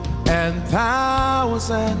and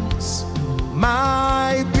thousands.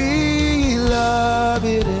 My beloved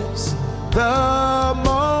is the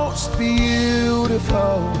most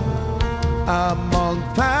beautiful among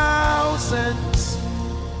thousands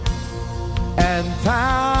and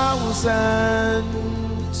thousands.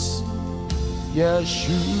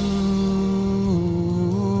 Yeshua,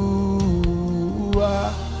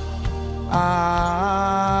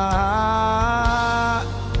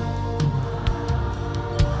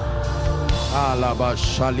 Alaba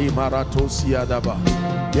Shalimaratos Yadaba,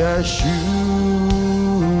 Yeshua.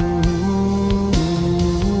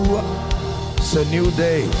 It's a new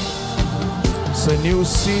day, it's a new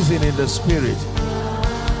season in the spirit.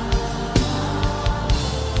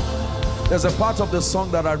 There's a part of the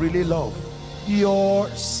song that I really love.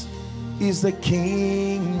 Yours is the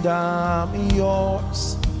kingdom,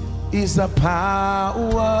 yours is the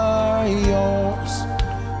power, yours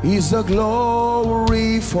is the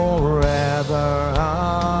glory forever.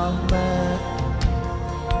 Amen.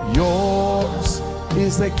 Yours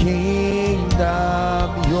is the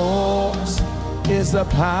kingdom, yours is the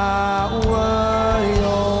power,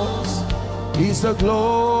 yours is the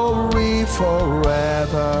glory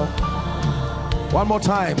forever. One more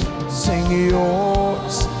time. Sing,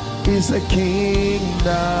 yours is the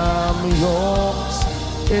kingdom, yours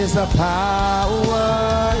is the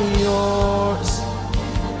power, yours.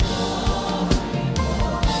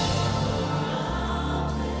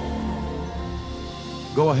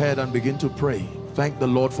 Go ahead and begin to pray. Thank the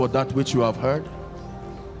Lord for that which you have heard.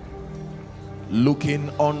 Looking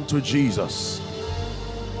unto Jesus.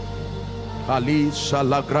 Ali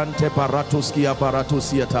Shalagrante Paratuskia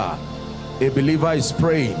Paratusiata. A believer is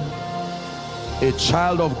praying. A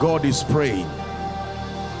child of God is praying.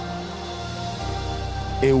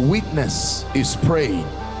 A witness is praying.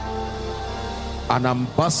 An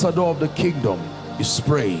ambassador of the kingdom is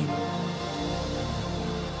praying.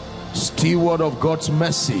 Steward of God's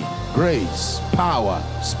mercy, grace, power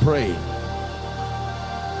is praying.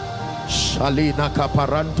 Shalina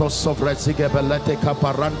kaparantos sovretzige belete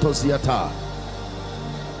kaparantos yata.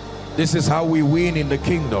 This is how we win in the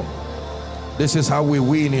kingdom. This is how we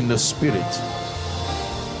win in the spirit.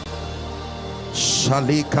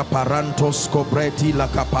 Shalika parantos kobreti la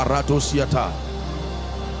kaparatos yata.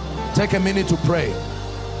 Take a minute to pray.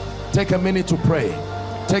 Take a minute to pray.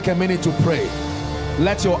 Take a minute to pray.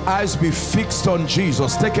 Let your eyes be fixed on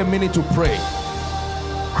Jesus. Take a minute to pray.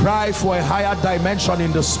 Cry for a higher dimension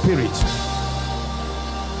in the spirit.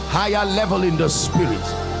 Higher level in the spirit.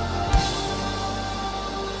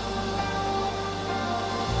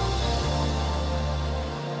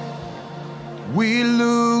 We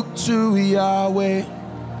look to Yahweh,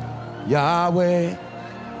 Yahweh.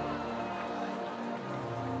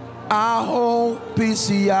 Our hope is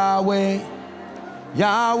Yahweh,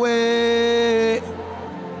 Yahweh.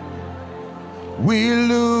 We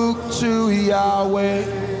look to Yahweh,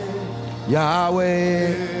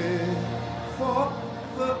 Yahweh.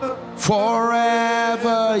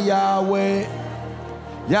 Forever Yahweh,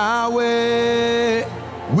 Yahweh.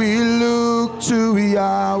 We look to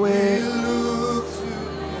Yahweh,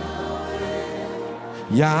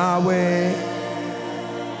 Yahweh.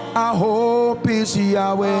 Our hope is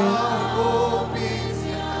Yahweh,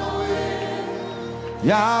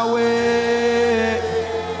 Yahweh.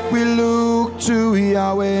 We look to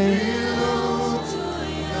Yahweh,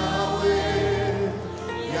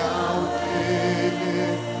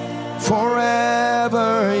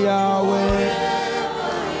 forever Yahweh.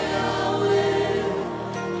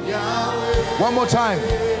 One more time.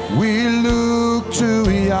 We look to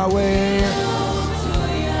Yahweh,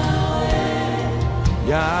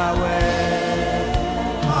 Yahweh.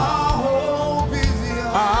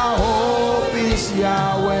 Our hope is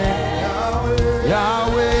Yahweh,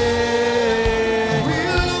 Yahweh.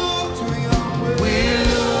 We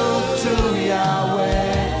look to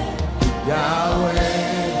Yahweh, Yahweh.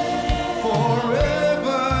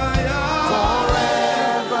 Forever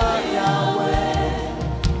Yahweh.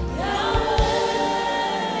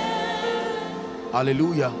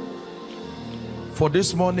 Hallelujah. For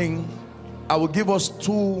this morning, I will give us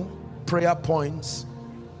 2 prayer points,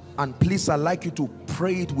 and please, I'd like you to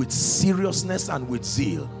pray it with seriousness and with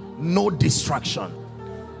zeal. No distraction.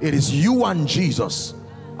 It is you and Jesus.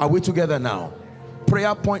 Are we together now?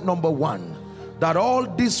 Prayer point number 1, that all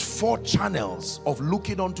these 4 channels of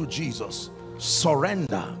looking unto Jesus,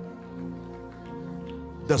 surrender,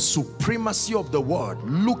 the supremacy of the word,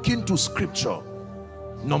 looking to scripture.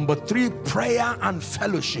 Number 3, prayer and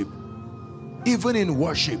fellowship, even in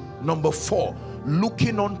worship. Number 4,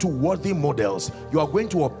 looking unto worthy models, you are going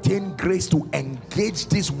to obtain grace to engage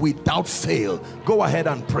this without fail. Go ahead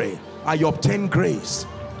and pray. I obtain grace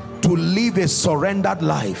to live a surrendered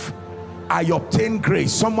life. I obtain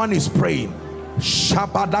grace. Someone is praying.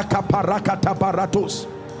 Shabadaka parakata baratos.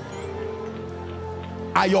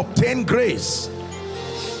 I obtain grace.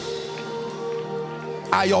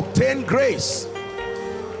 I obtain grace.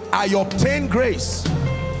 I obtain grace.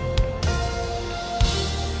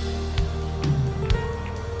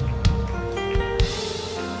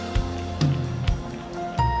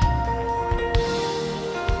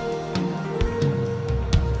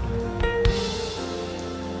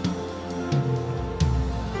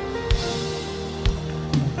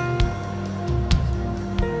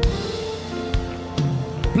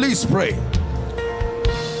 Please pray.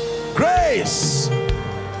 Grace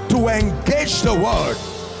to engage the word.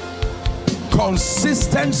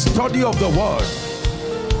 Consistent study of the word.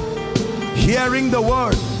 Hearing the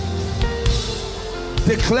word.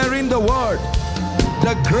 Declaring the word.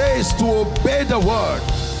 The grace to obey the word.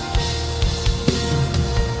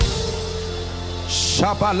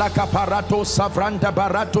 Shabalaka paratos savranda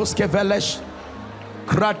baratos kevelesh.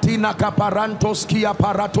 Kratina kaparantos kia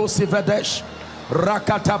paratos ivedesh.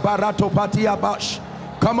 Rakata barato patiabash.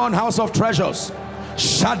 Come on, house of treasures.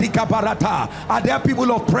 Shadika barata. Are there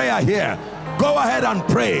people of prayer here? Go ahead and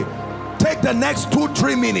pray. Take the next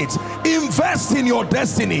 2-3 minutes. Invest in your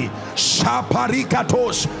destiny.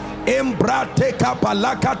 Shaparikatosh. Embrate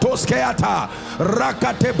kapalakatos keata.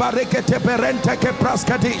 Rakate barekete berente ke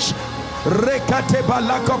praskadish. Rekate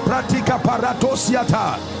balako pratika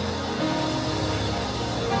paratosiata.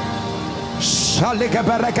 Shalika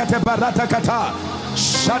barakate baratakata.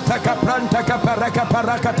 Shataka prantaka paraka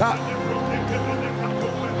parakata.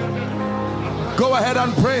 Go ahead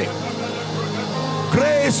and pray.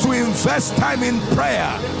 Grace to invest time in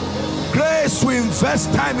prayer. Grace to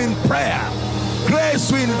invest time in prayer. Grace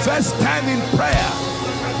to invest time in prayer.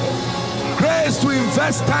 Grace to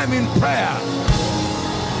invest time in prayer.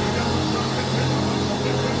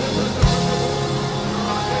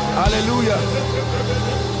 Hallelujah.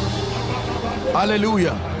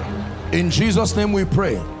 Hallelujah. In Jesus' name we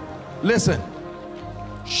pray. Listen.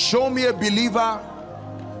 Show me a believer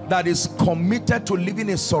that is committed to living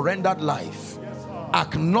a surrendered life,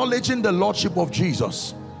 acknowledging the lordship of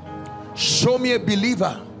Jesus. Show me a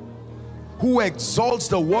believer who exalts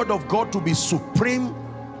the word of God to be supreme,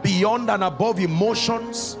 beyond and above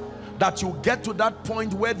emotions, that you get to that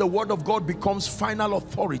point where the word of God becomes final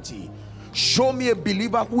authority. Show me a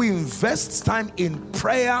believer who invests time in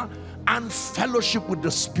prayer and fellowship with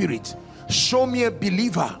the Spirit. Show me a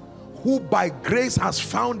believer who by grace has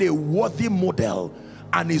found a worthy model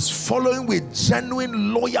and is following with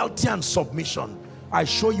genuine loyalty and submission. I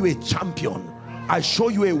show you a champion. I show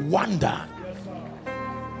you a wonder.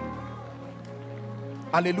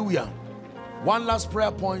 Hallelujah. One last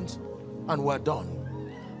prayer point and we're done.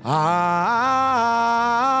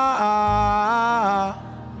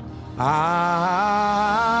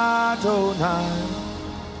 Adonai.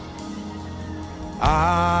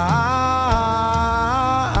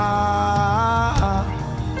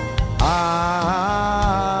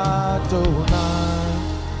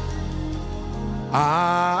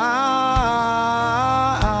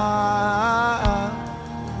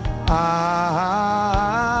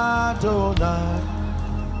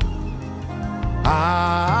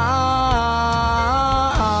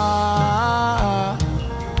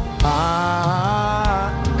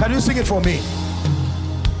 Can you sing it for me?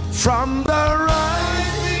 From the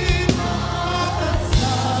rising of the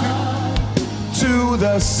sun to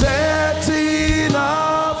the setting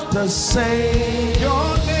of the same,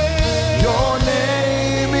 your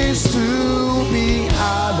name is to be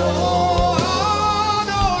hallowed.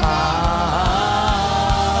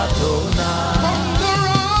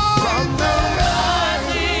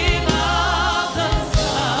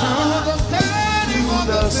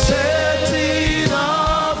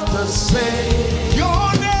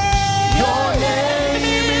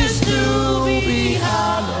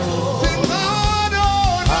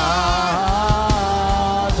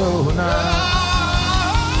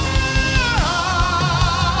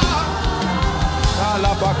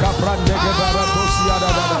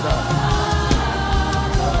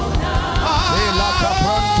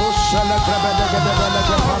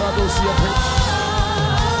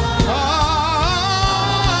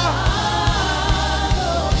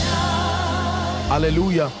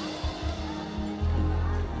 Hallelujah.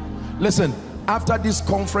 Listen, after this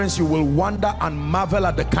conference you will wonder and marvel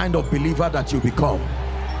at the kind of believer that you become.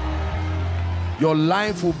 Your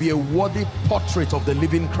life will be a worthy portrait of the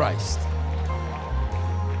living Christ.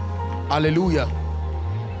 Hallelujah.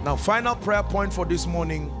 Now, final prayer point for this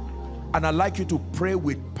morning, and I'd like you to pray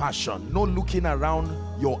with passion. No looking around,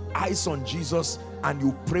 your eyes on Jesus, and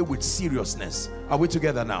you pray with seriousness. Are we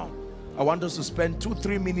together now? I want us to spend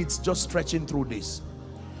 2-3 minutes just stretching through this.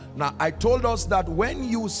 Now, I told us that when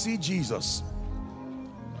you see Jesus,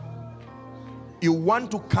 you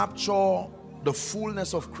want to capture the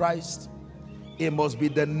fullness of Christ. It must be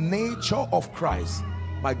the nature of Christ.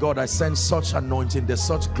 My God, I sense such anointing. There's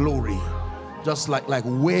such glory. Just like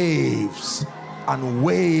waves and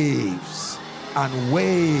waves and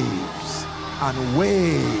waves and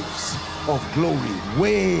waves of glory.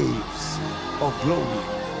 Waves of glory.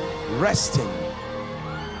 Resting.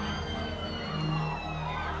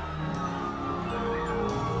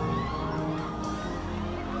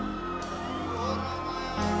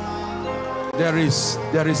 There is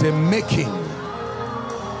a making,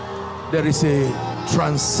 there is a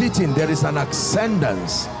transiting, there is an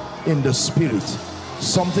ascendance in the spirit.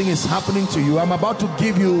 Something is happening to you. I'm about to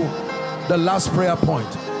give you the last prayer point,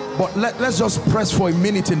 but let's just press for a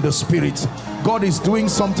minute in the spirit. God is doing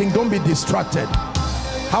something. Don't be distracted.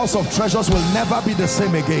 House of Treasures will never be the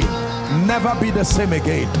same again. Never be the same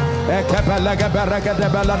again.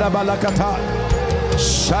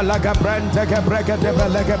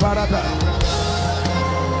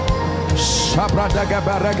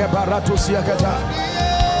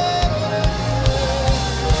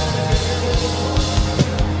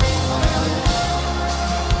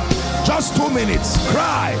 Just 2 minutes.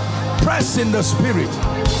 Cry. Press in the spirit.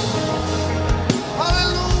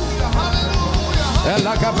 Hallelujah.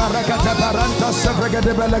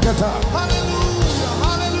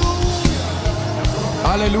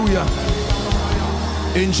 Hallelujah. Hallelujah.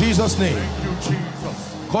 In Jesus' name.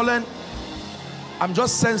 Colin, I'm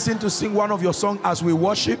just sensing to sing one of your songs as we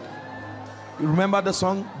worship. You remember the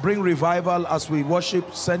song? Bring revival as we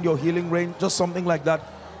worship. Send your healing rain. Just something like that.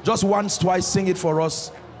 Just once, twice, sing it for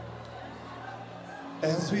us.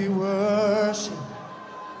 As we worship,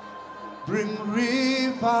 bring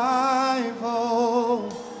revival.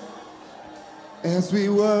 As we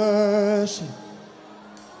worship,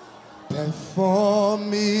 perform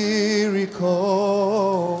miracles.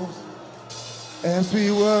 As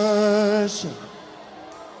we worship,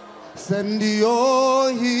 send your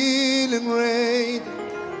healing rain.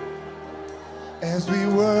 As we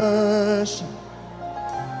worship,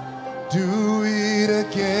 do it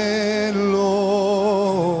again,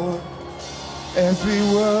 Lord. As we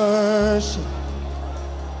worship,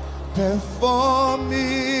 perform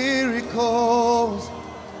miracles.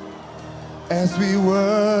 As we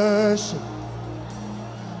worship,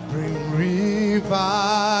 bring revival.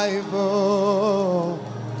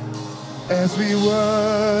 As we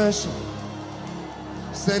worship,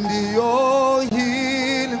 send your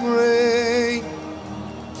healing rain.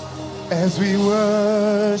 As we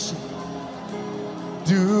worship,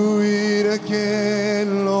 do it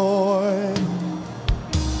again, Lord.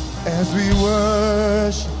 As we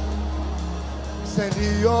worship, send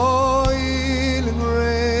your healing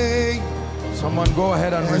rain. Someone go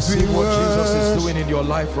ahead and receive what Jesus is doing in your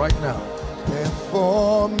life right now.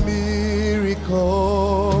 Perform miracles.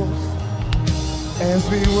 As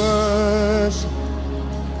we worship,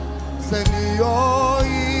 send your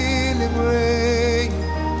healing rain.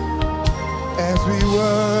 As we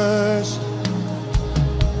worship,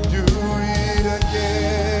 do it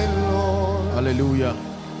again, Lord. Hallelujah.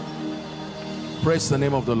 Praise the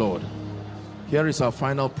name of the Lord. Here is our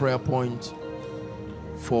final prayer point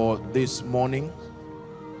for this morning.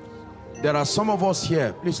 There are some of us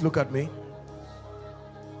here, please look at me.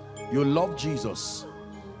 You love Jesus,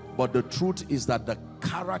 but the truth is that the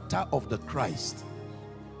character of the Christ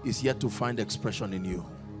is yet to find expression in you.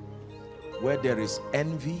 Where there is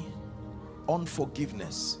envy,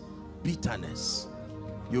 unforgiveness, bitterness,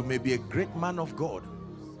 you may be a great man of God,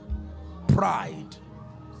 pride,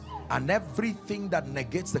 and everything that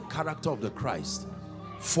negates the character of the Christ.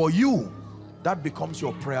 For you, that becomes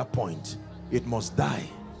your prayer point. It must die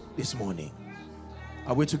this morning.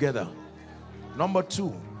 Are we together? Number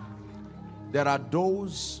two, there are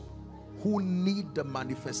those who need the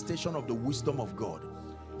manifestation of the wisdom of God.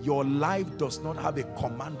 Your life does not have a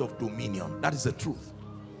command of dominion. That is the truth.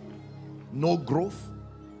 No growth,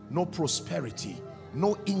 no prosperity,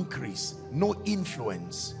 no increase, no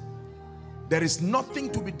influence. There is nothing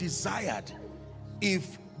to be desired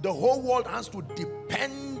if the whole world has to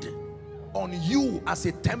depend on you as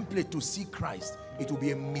a template to see Christ. It will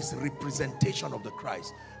be a misrepresentation of the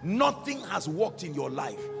Christ. Nothing has worked in your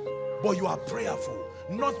life, but you are prayerful.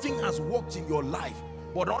 Nothing has worked in your life,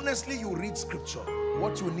 but honestly you read scripture.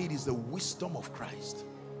 What you need is the wisdom of Christ.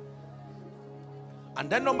 And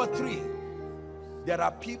then number 3, there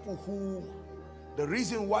are people who, the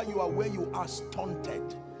reason why you are where you are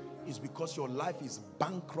stunted is because your life is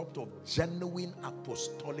bankrupt of genuine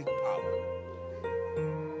apostolic power.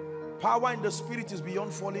 Power in the spirit is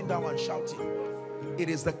beyond falling down and shouting. It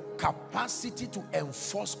is the capacity to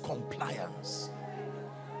enforce compliance.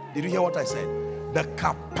 Did you hear what I said? The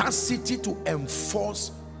capacity to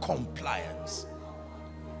enforce compliance.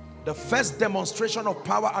 The first demonstration of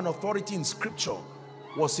power and authority in scripture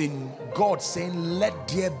was in God saying, let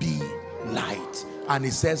there be light. And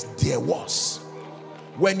it says there was.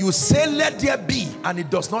 When you say let there be and it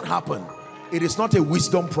does not happen, it is not a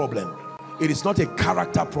wisdom problem. It is not a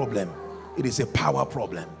character problem. It is a power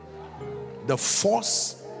problem. The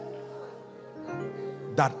force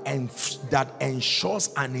that ensures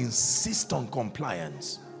and insists on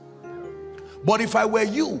compliance. But if I were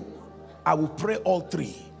you, I would pray all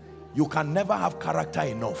 3. You can never have character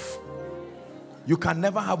enough. You can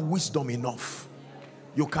never have wisdom enough.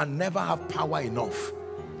 You can never have power enough.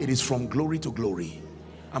 It is from glory to glory.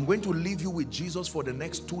 I'm going to leave you with Jesus for the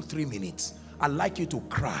next 2-3 minutes. I'd like you to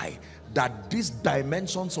cry that these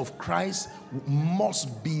dimensions of Christ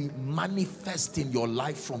must be manifest in your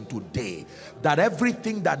life from today. That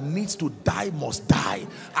everything that needs to die must die,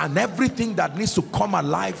 and everything that needs to come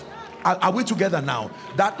alive. Are we together now?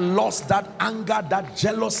 That lust, that anger, that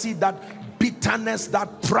jealousy, that bitterness,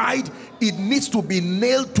 that pride, it needs to be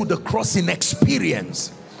nailed to the cross in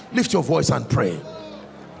experience. Lift your voice and pray.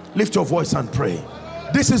 Lift your voice and pray.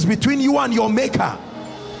 This is between you and your maker.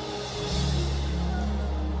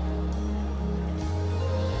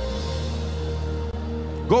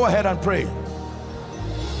 Go ahead and pray.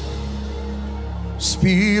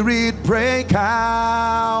 Spirit, break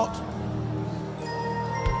out.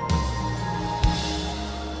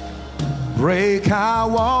 Break our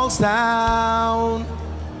walls down.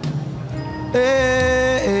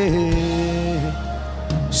 Hey.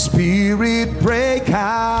 Spirit, break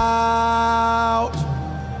out.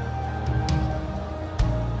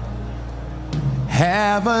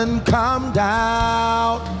 Heaven come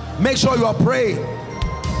down. Make sure you are praying.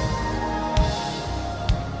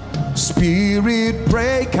 Spirit,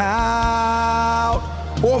 break out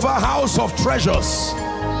over house of treasures.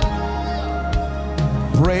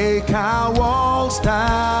 Break our walls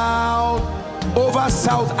down over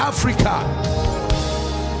South Africa.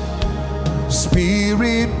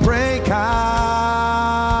 Spirit, break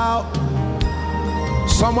out.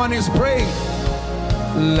 Someone is praying.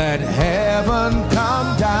 Let heaven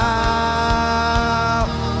come down.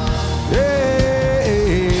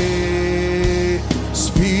 Hey,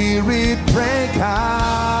 Spirit, break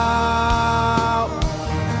out.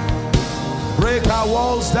 Break our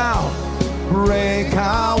walls down. Break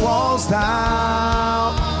our walls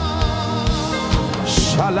down.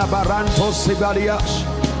 Shalabaranto Sibariash.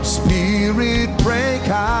 Spirit, break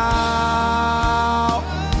out.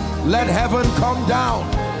 Let heaven come down.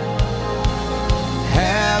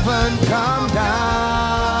 Heaven come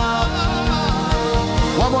down.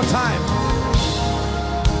 One more time.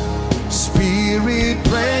 Spirit,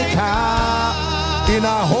 break out. In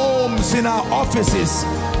our homes, in our offices,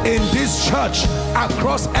 in this church,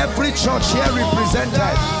 across every church here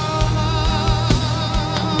represented.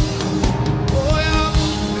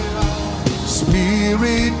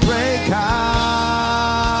 Spirit, break out.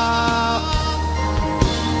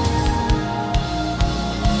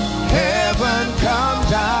 Heaven come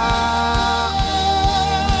down.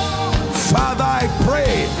 Father, I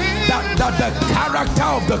pray that the character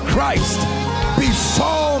of the Christ be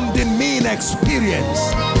formed in me in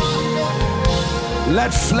experience.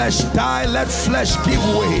 Let flesh die, let flesh give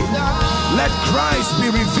way. Let Christ be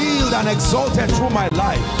revealed and exalted through my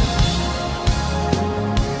life.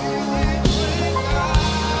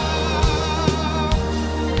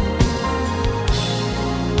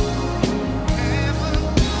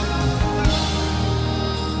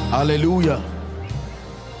 Hallelujah.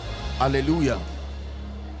 Hallelujah.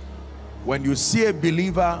 When you see a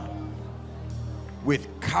believer with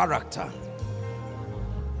character,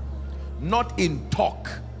 not in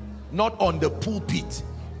talk, not on the pulpit,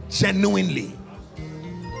 genuinely,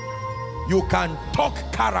 you can talk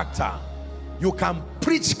character, you can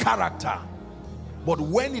preach character, but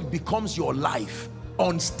when it becomes your life,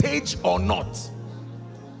 on stage or not.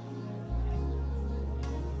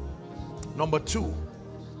 Number 2,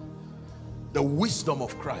 the wisdom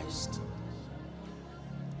of Christ.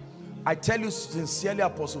 I tell you sincerely,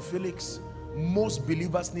 Apostle Felix, most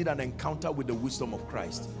believers need an encounter with the wisdom of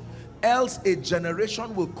Christ. Else a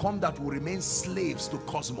generation will come that will remain slaves to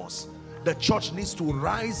cosmos. The church needs to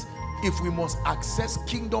rise if we must access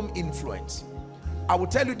kingdom influence. I will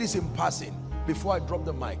tell you this in passing. before I drop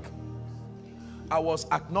the mic, I was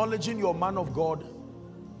acknowledging your man of God,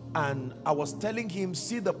 and I was telling him,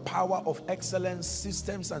 see the power of excellence,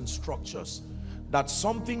 systems and structures, that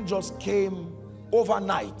something just came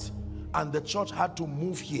overnight and the church had to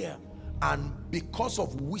move here, and because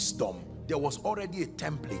of wisdom there was already a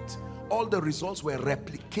template. All the results were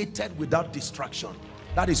replicated without distraction.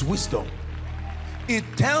 That is wisdom. It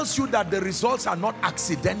tells you that the results are not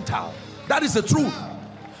accidental. That is the truth.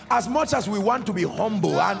 As much as we want to be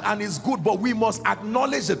humble, and it's good, but we must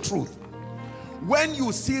acknowledge the truth. When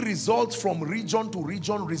you see results from region to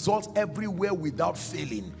region, results everywhere without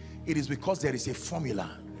failing, it is because there is a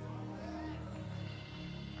formula.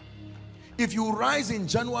 If you rise in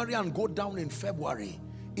January and go down in February,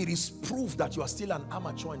 it is proof that you are still an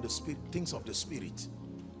amateur in the spirit, things of the spirit.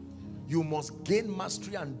 You must gain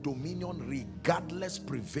mastery and dominion regardless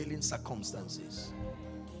prevailing circumstances.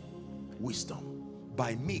 Wisdom.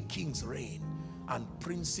 By me kings reign and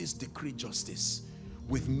princes decree justice.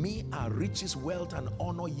 With me are riches, wealth and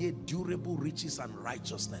honor, yea, durable riches and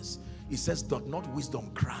righteousness. It says, doth not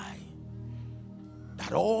wisdom cry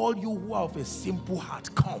that all you who are of a simple heart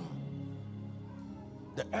come?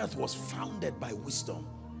 The earth was founded by wisdom,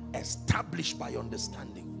 established by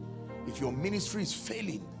understanding. If your ministry is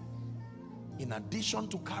failing, in addition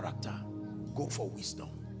to character, go for wisdom.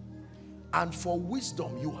 And for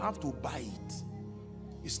wisdom, you have to buy it.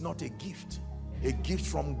 It's not a gift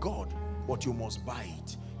from God, but you must buy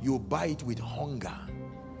it. You buy it with hunger.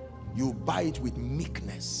 You buy it with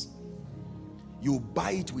meekness. You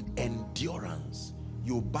buy it with endurance.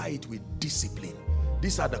 You buy it with discipline.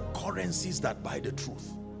 These are the currencies that buy the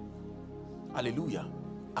truth. Hallelujah.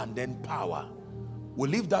 And then power. We'll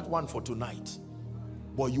leave that one for tonight.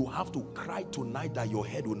 But you have to cry tonight that your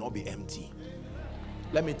head will not be empty.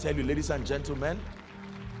 Let me tell you, ladies and gentlemen,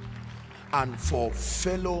 and for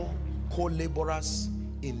fellow co-laborers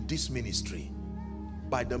in this ministry,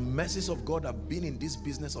 by the mercies of God, I've been in this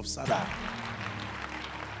business of Sada,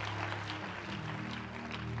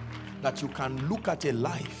 that you can look at a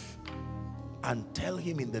life and tell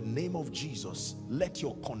him, in the name of Jesus, let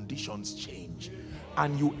your conditions change.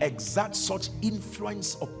 And you exert such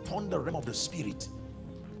influence upon the realm of the spirit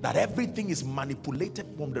that everything is manipulated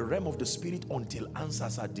from the realm of the spirit until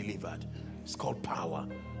answers are delivered. It's called power.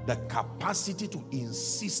 The capacity to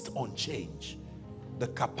insist on change, the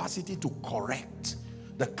capacity to correct,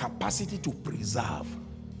 the capacity to preserve.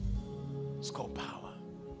 It's called power.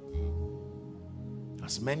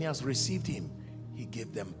 As many as received him, he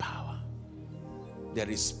gave them power. There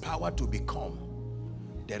is power to become.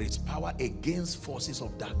 There is power against forces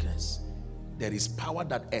of darkness. There is power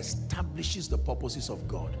that establishes the purposes of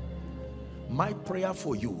God. My prayer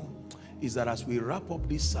for you is that as we wrap up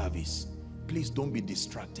this service, please don't be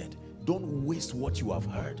distracted. Don't waste what you have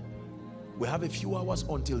heard. We have a few hours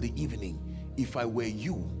until the evening. If I were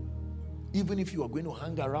you, even if you are going to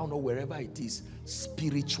hang around or wherever it is,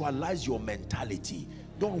 spiritualize your mentality.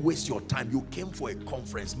 Don't waste your time. You came for a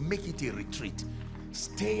conference, make it a retreat.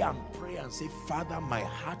 Stay and pray and say, Father, my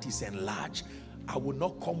heart is enlarged. I will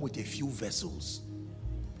not come with a few vessels.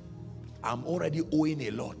 I'm already owing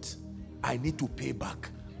a lot. I need to pay back.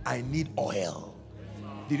 I need oil.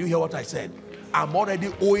 Did you hear what I said? I'm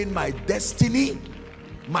already owing my destiny.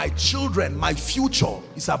 My children, my future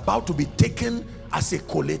is about to be taken as a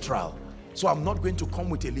collateral. So I'm not going to come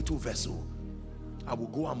with a little vessel. I will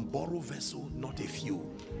go and borrow vessel, not a few.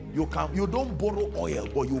 You don't borrow oil,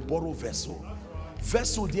 but you borrow vessel.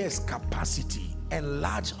 Vessel there is capacity,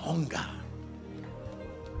 enlarge hunger.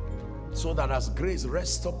 So that as grace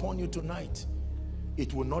rests upon you tonight,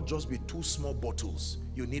 it will not just be 2 small bottles.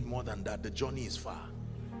 You need more than that. The journey is far.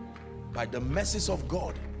 By the mercies of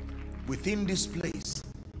God, within this place,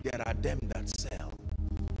 there are them that sell.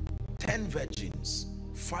 10 virgins,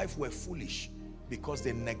 5 were foolish because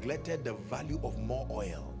they neglected the value of more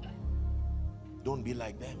oil. Don't be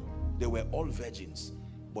like them. They were all virgins,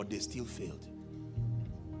 but they still failed.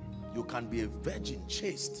 You can be a virgin,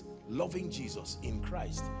 chaste, loving Jesus in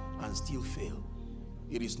Christ and still fail.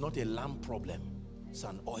 It is not a lamb problem, it's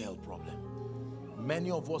an oil problem.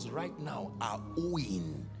 Many of us right now are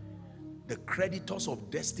owing. The creditors of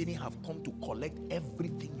destiny have come to collect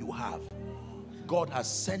everything you have. God has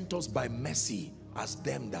sent us by mercy as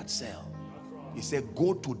them that sell. He said,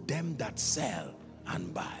 go to them that sell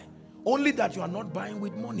and buy. Only that you are not buying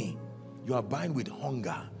with money. You are buying with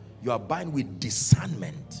hunger. You are buying with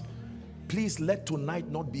discernment. Please let tonight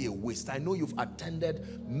not be a waste. I know you've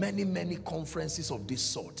attended many conferences of this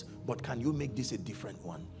sort, but can you make this a different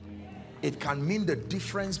one? It can mean the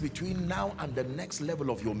difference between now and the next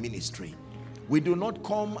level of your ministry. We do not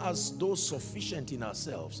come as those sufficient in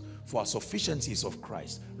ourselves, for our sufficiency is of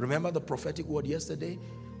Christ. Remember the prophetic word yesterday?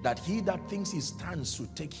 That he that thinks he stands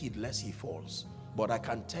should take heed lest he falls. But I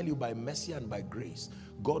can tell you, by mercy and by grace,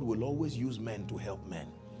 God will always use men to help men.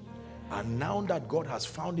 And now that God has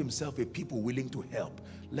found himself a people willing to help,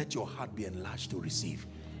 let your heart be enlarged to receive.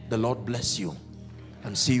 The Lord bless you,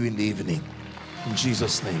 and see you in the evening. In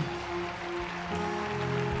Jesus' name.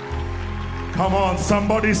 Come on,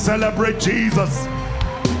 somebody celebrate Jesus.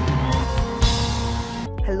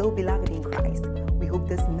 Hello, beloved in Christ. We hope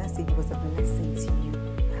this message was a blessing to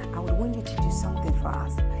you. I would want you to do something for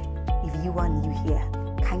us. If you are new here,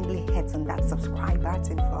 kindly hit on that subscribe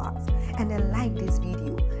button for us, and then like this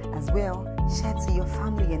video as well. Share to your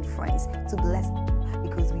family and friends to bless them,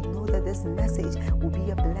 because we know that this message will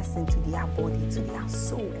be a blessing to their body, to their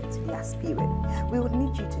soul, and to their spirit. We would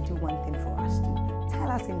need you to do one thing for us too. Tell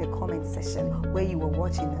us in the comment section where you were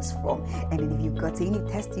watching us from, and then if you've got any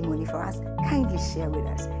testimony for us, kindly share with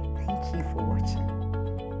us. Thank you for watching.